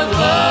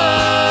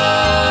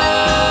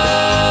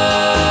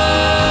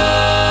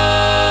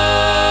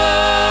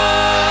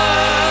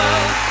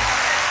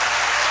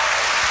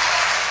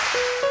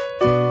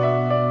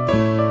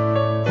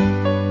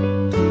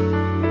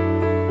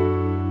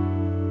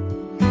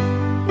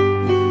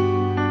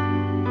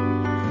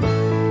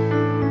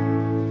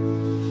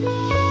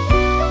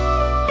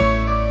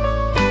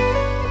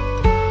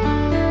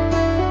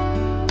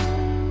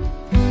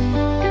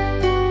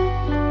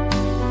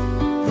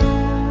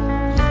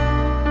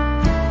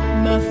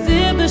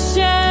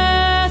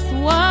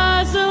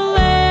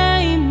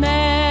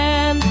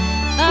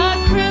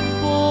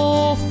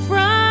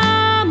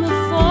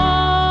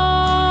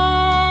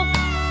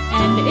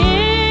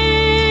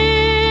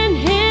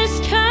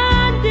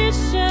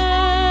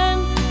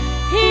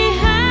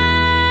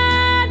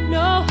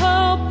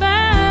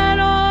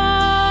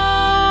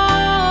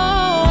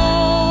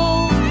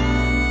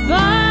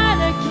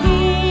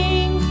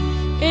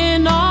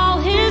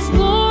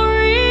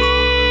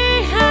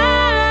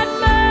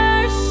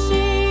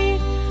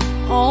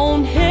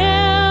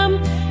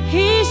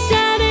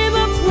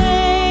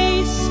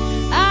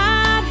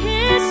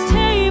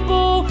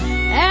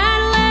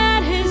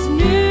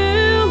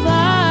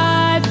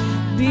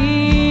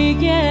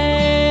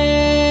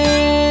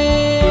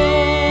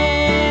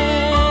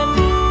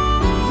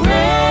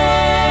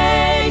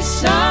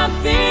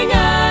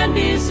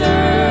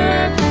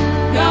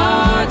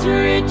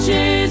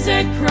 riches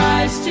at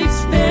Christ's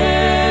expense.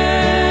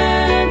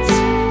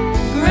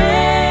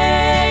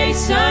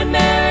 Grace,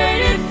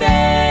 unmerited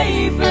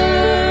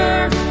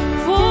favor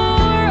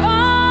for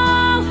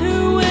all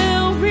who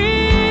will repent.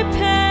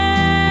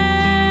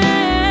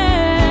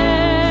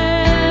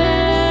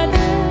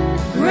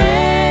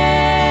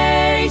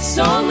 Grace,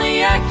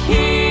 only a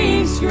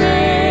king's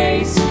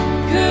grace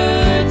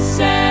could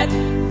set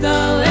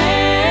the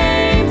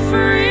lame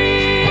free.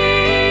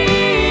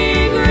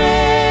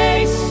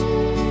 Grace,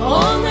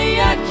 only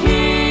a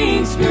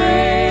king's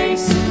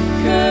grace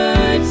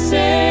could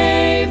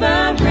save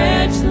a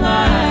wretch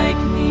like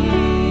me.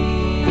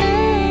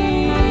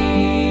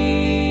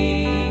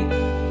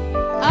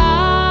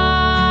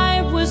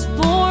 I was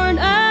born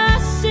a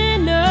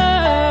sinner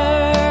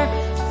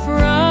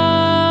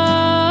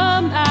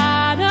from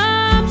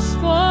Adam's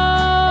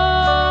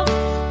fall,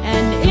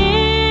 and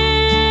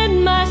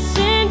in my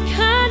sin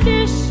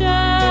condition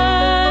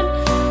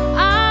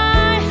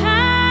I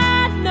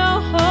had no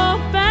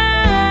hope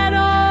at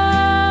all.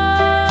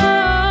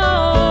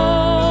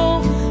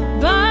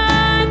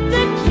 But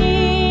the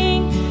King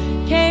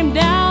came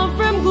down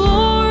from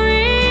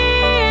glory,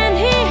 and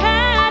he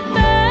had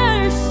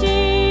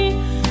mercy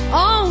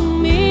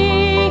on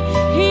me.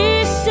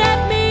 He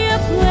set me a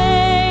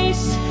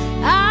place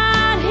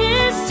at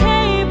his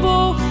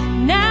table.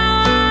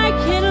 Now I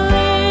can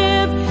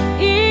live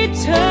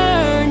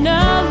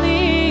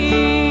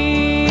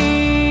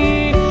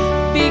eternally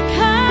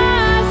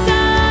because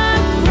of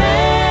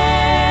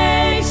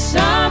grace,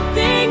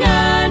 something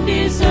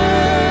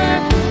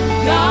undeserved.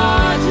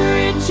 God's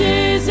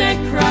riches at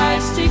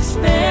Christ's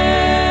expense.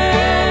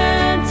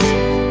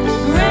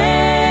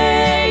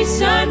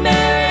 Grace,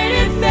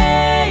 unmerited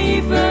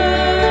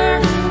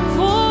favor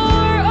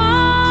for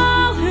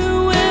all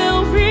who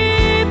will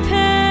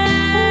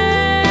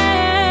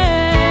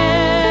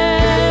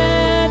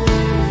repent.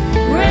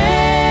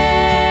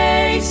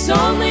 Grace,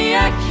 only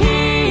a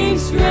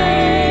king's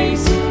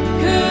grace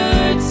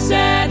could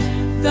set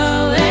the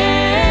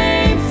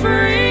lame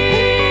free.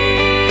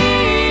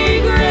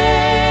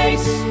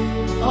 Grace,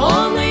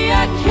 only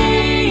a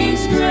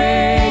king's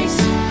grace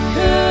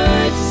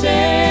could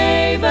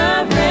save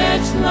a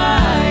wretch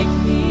like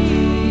me.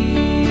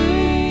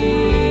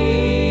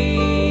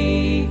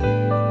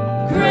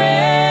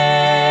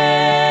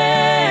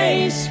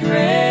 Grace,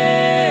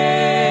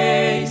 grace,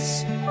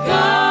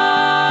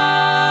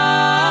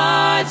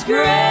 God's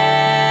grace,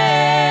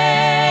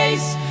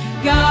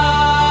 God's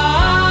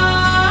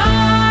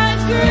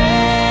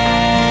grace,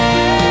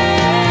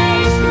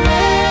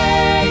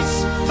 grace,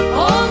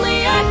 only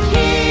a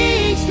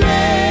king's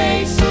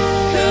grace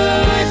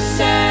could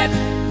set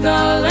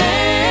the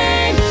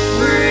lame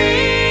free.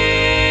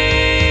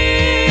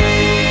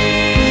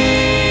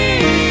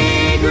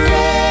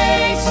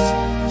 Grace,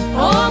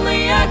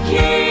 only a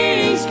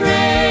king's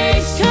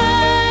grace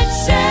could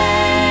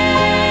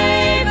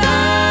save a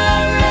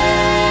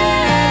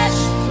wretch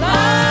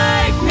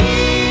like me.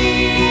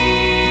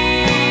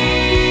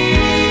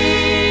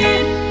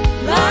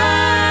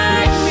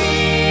 Like me.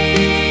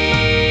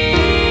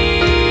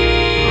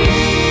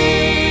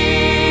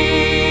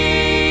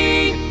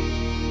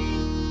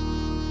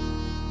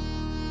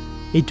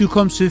 Et tout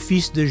comme ce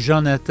fils de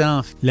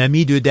Jonathan,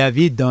 l'ami de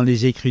David dans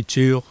les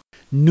Écritures,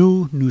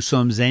 nous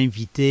sommes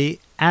invités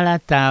à la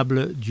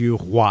table du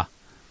roi.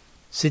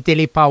 C'était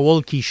les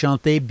Powell qui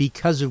chantaient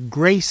Because of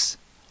Grace,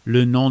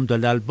 le nom de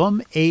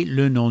l'album et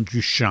le nom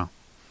du chant.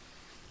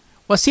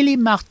 Voici les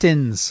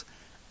Martins,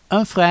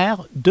 un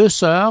frère, deux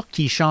sœurs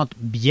qui chantent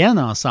bien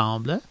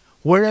ensemble,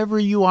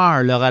 Wherever You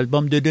Are, leur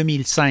album de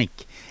 2005.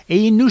 Et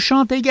ils nous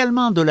chantent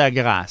également de la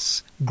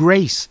grâce,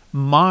 Grace,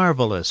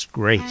 Marvelous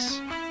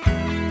Grace.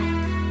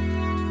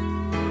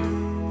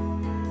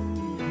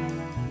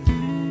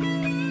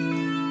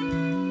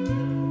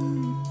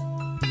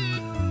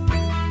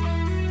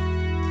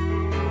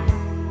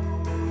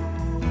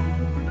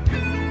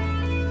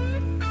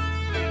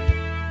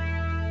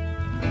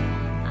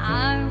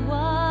 I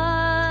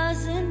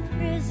was in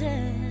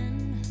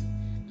prison,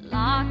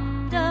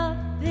 locked up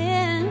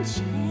in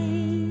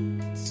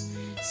chains.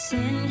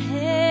 Sin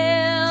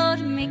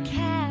held me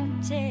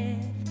captive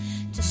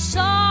to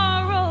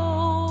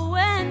sorrow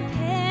and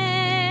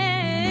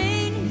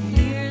pain.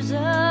 Years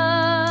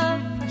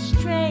of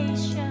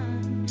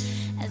frustration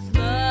as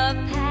love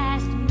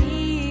passed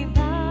me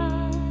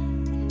by,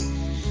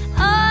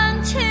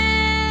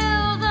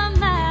 until the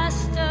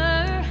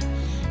Master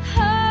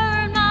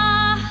heard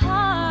my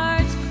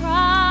heart's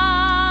cry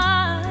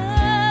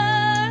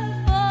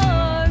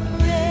for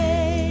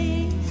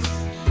grace,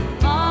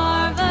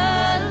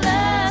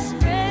 marvelous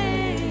grace.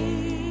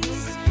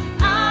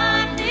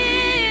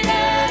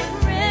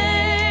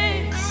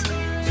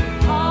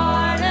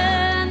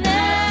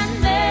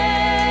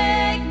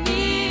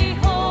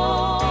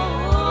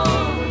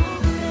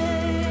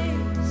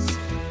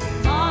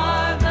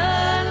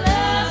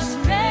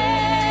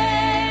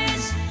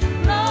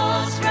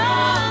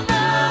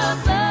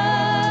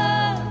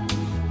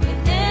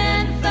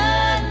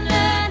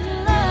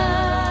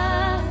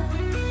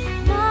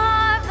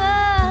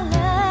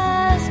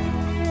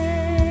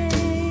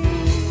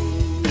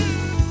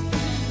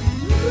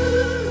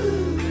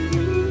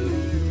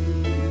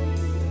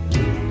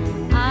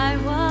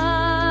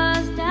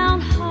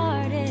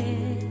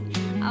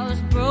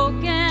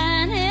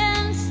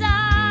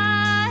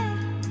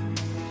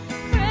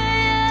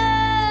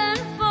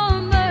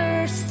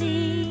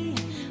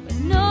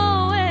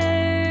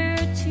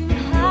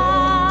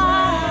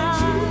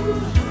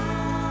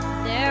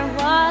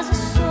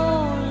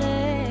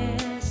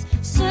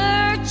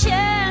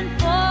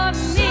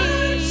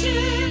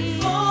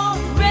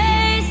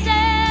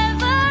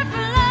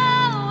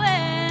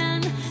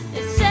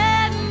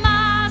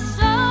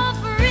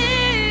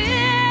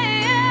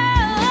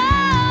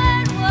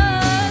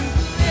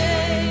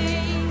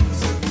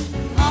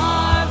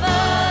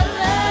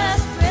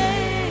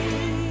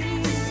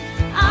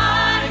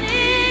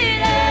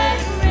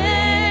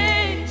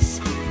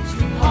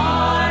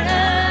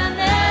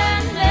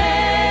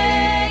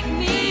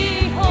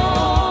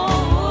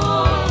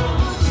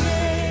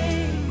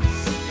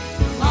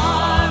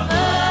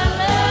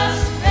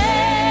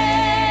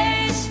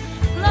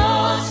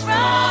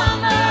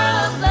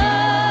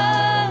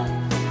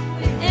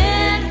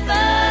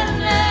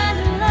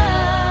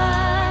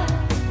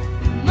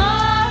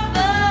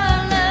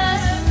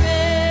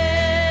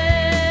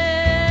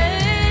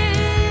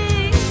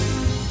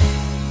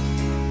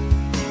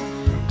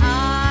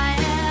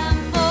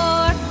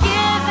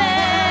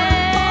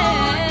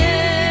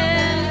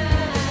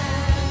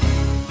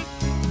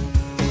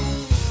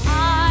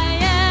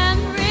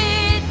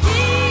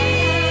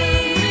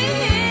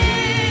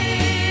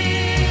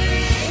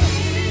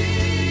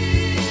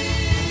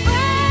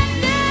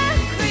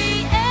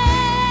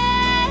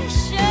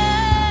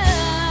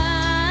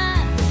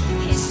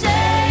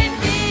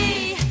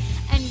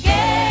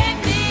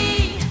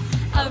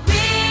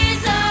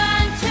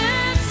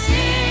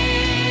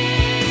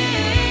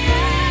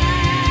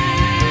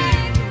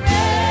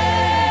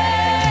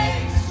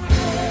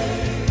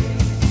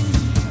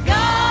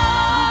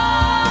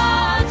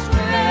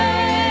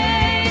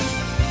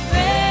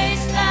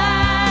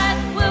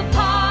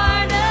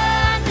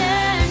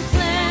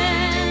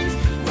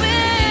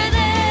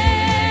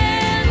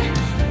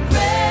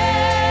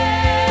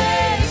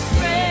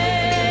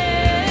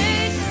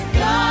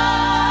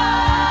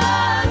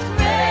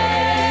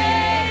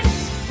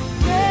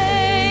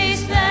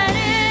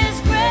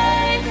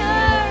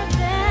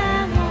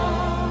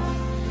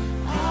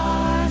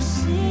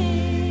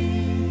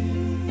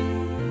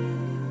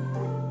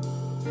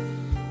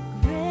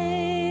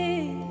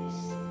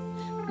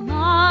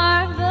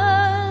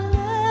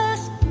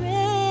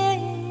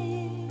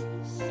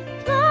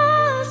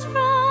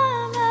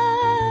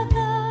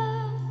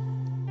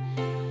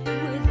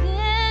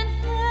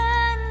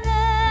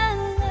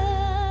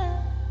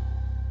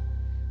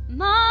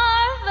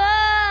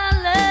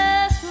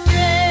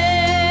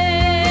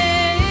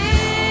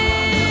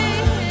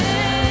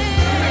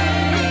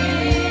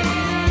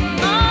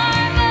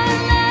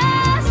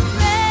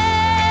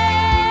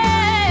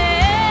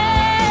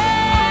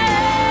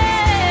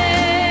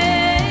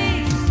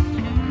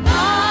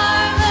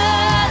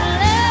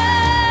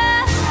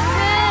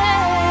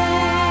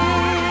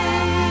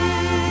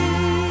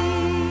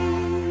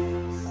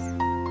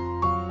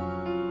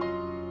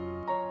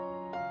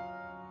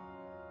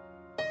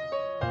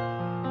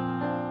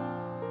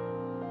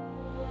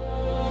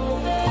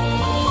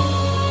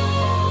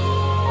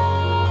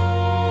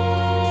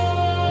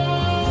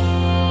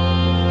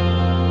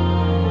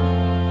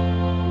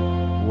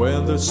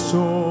 the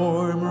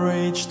storm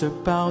raged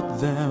about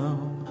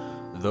them,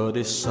 the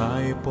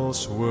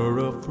disciples were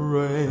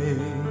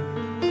afraid.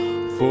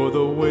 For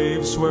the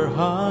waves were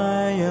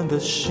high and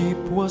the ship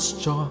was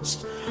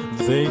tossed,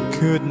 they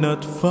could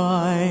not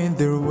find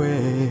their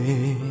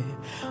way.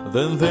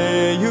 Then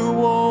they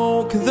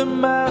awoke the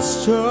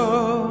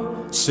Master,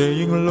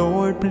 saying,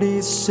 Lord,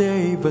 please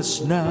save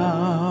us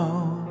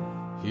now.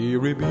 He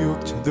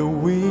rebuked the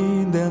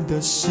wind and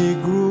the sea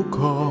grew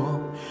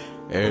calm,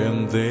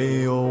 and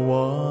they all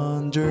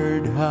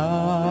wondered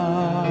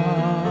how.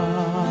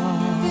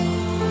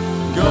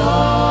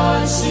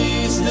 God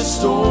sees the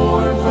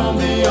storm from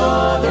the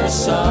other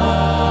side.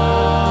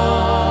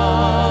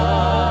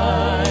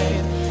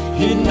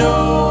 He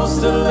knows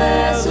the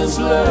lessons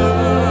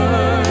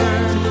learned,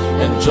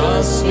 and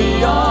just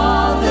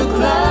beyond the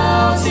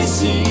clouds He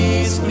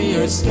sees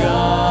clear skies.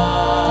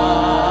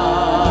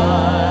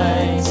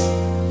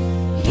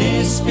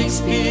 He speaks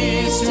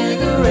peace to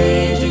the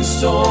raging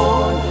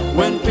storm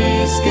when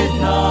peace could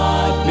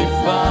not be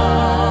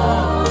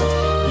found.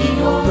 He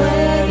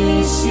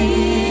already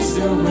sees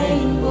the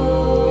rainbow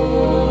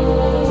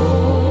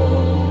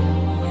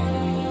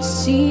when we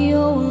see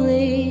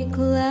only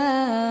clouds.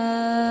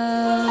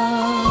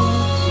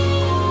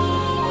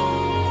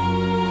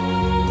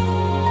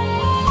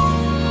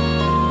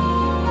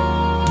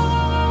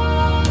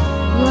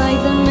 Like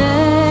the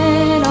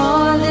man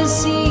on the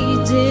sea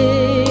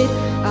did,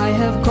 I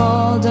have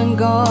called on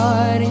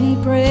God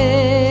in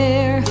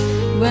prayer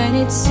when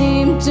it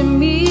seemed to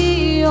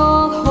me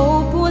all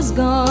hope was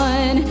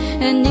gone,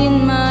 and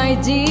in my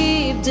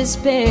deep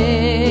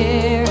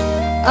despair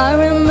I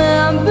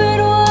remembered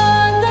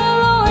what the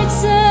Lord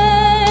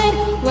said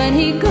when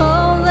He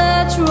called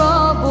that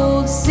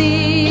troubled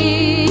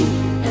sea.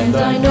 And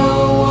I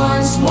know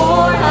once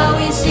more how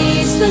He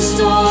sees the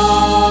storm,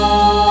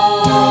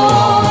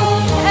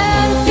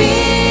 and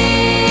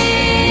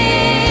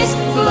peace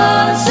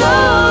floods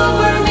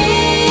over me.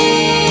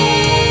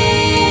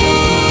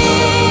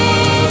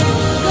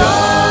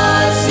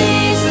 God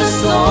sees the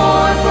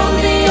storm from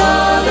the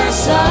other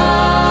side.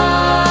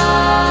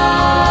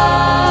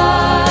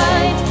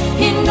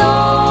 He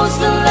knows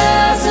the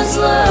lessons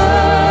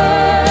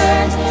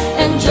learned,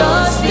 and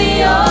just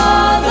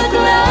beyond the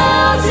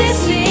clouds He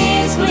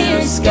sees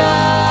clear skies.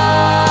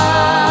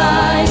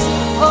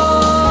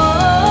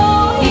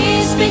 Oh, He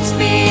speaks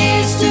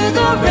peace to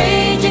the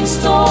raging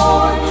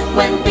storm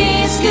when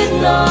peace could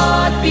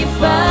not be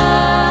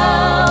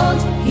found.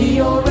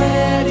 He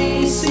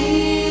already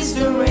sees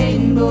the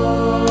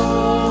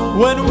rainbow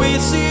when we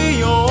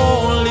see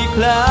only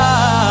clouds.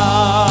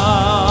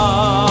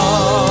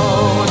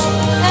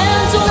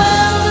 And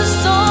when the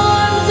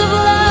storms of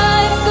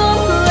life come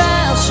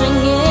crashing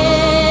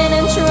in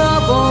and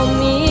trouble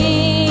me,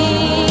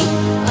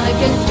 I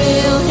can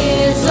feel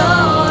His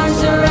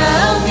arms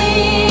around me,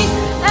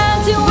 and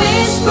He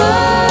whispers,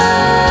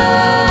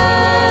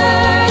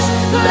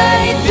 let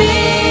it be,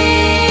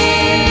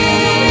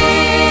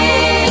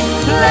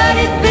 let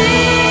it be.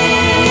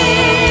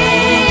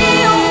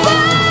 Oh,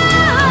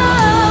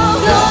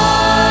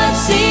 God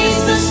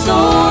sees the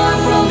storm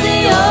from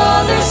the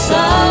other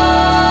side.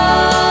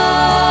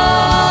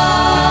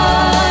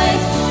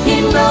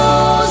 He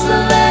knows the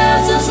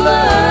lessons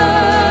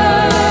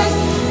learned,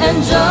 and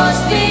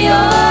just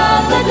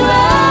beyond the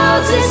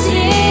clouds He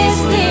sees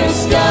clear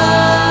skies.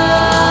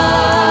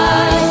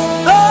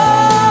 Oh,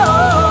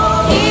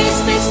 He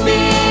speaks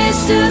peace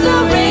to the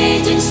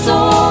raging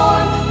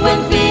storm when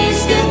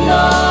peace could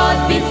not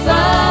be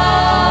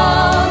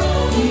found.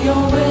 He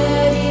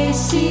already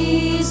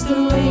sees the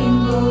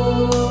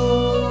rainbow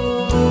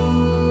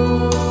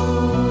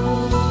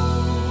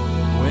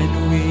when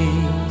we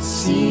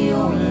see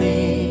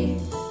only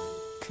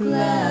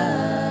clouds.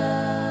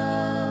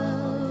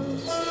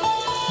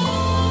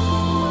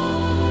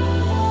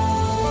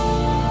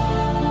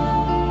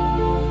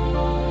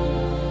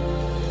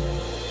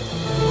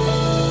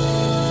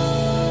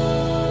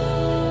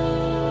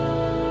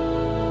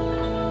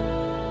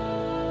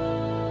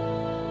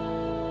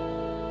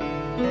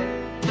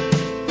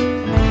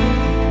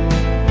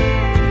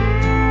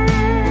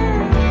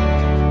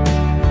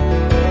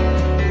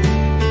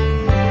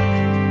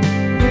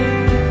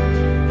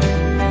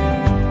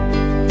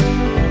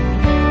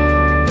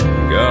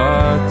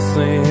 God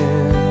sent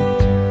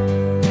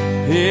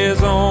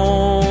His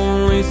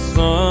only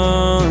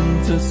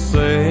Son to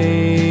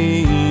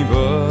save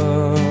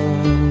us.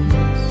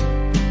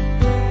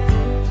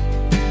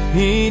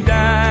 He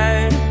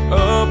died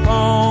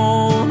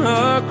upon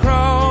a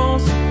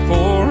cross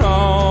for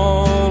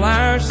all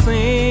our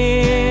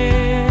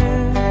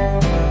sin.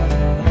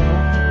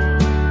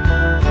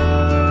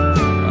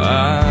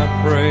 I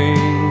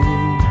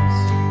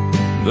praise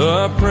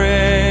the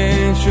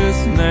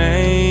precious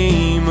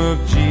name of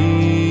Jesus.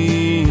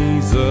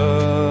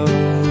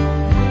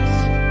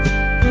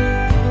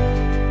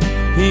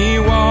 He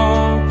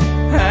walked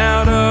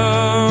out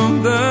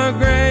of the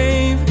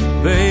grave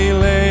they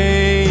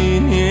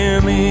laid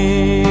Him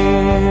in.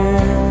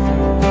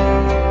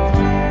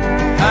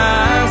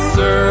 I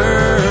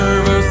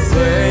serve a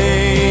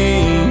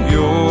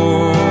Savior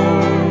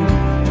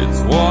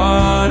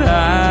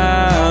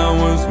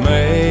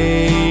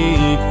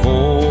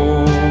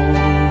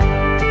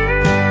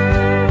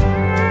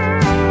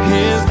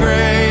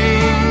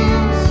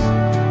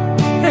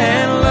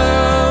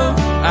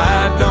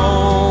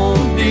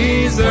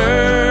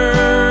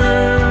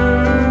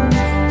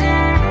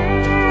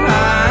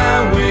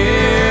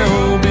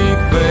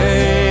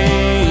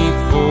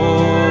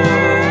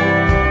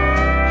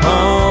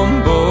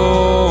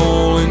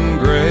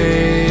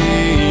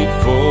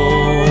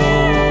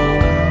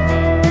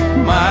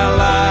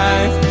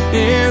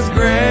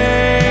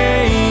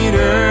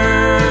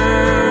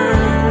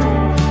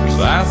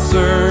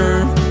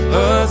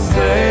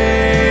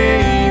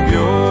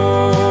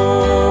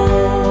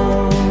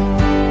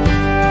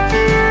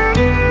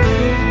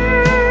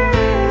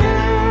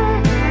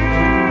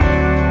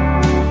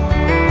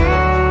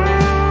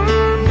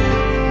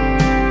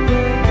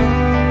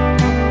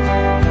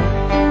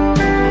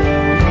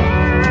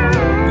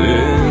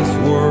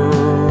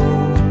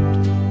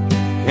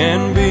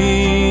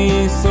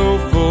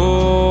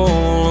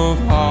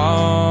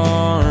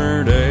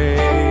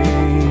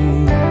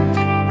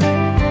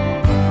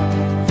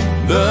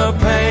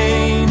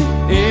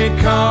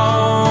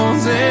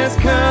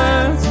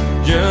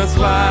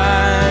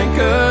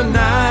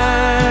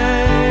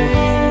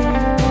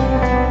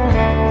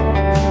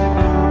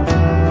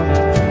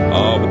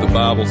The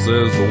Bible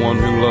says the one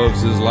who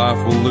loves his life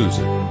will lose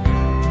it,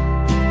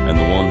 and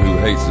the one who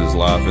hates his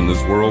life in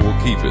this world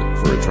will keep it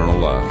for eternal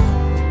life.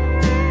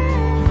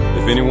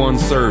 If anyone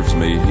serves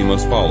me, he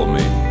must follow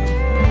me.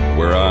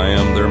 Where I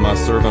am, there my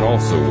servant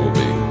also will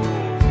be.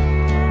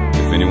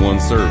 If anyone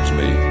serves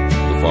me,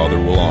 the Father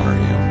will honor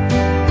him.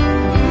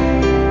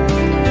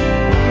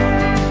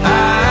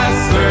 I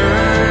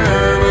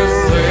serve a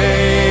Savior.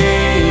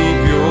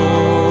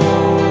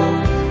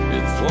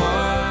 It's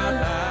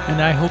what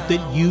And I hope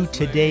that you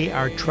today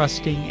are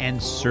trusting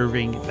and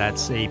serving that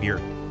Savior.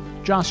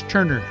 Josh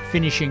Turner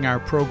finishing our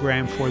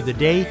program for the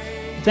day.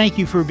 Thank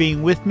you for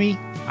being with me.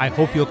 I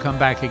hope you'll come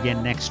back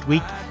again next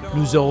week.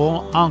 Nous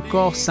aurons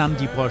encore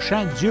samedi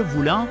prochain, Dieu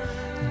voulant,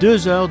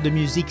 2 heures de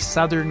musique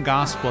Southern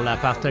Gospel à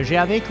partager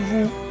avec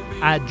vous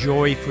à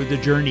Joy for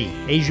the Journey.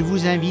 Et je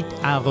vous invite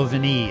à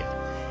revenir.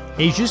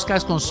 Et jusqu'à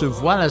ce qu'on se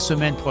voit la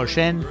semaine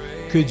prochaine,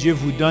 que Dieu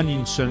vous donne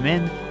une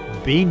semaine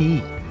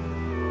bénie.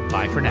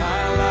 Bye for now.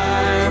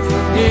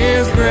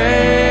 is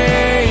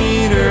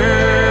greater,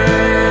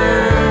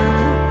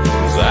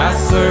 'cause I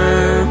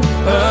serve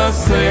a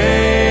Savior.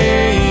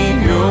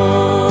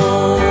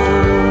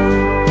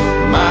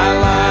 My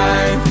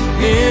life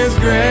is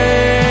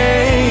greater,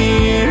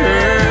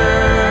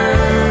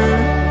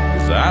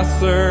 'cause I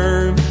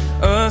serve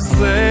a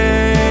Savior.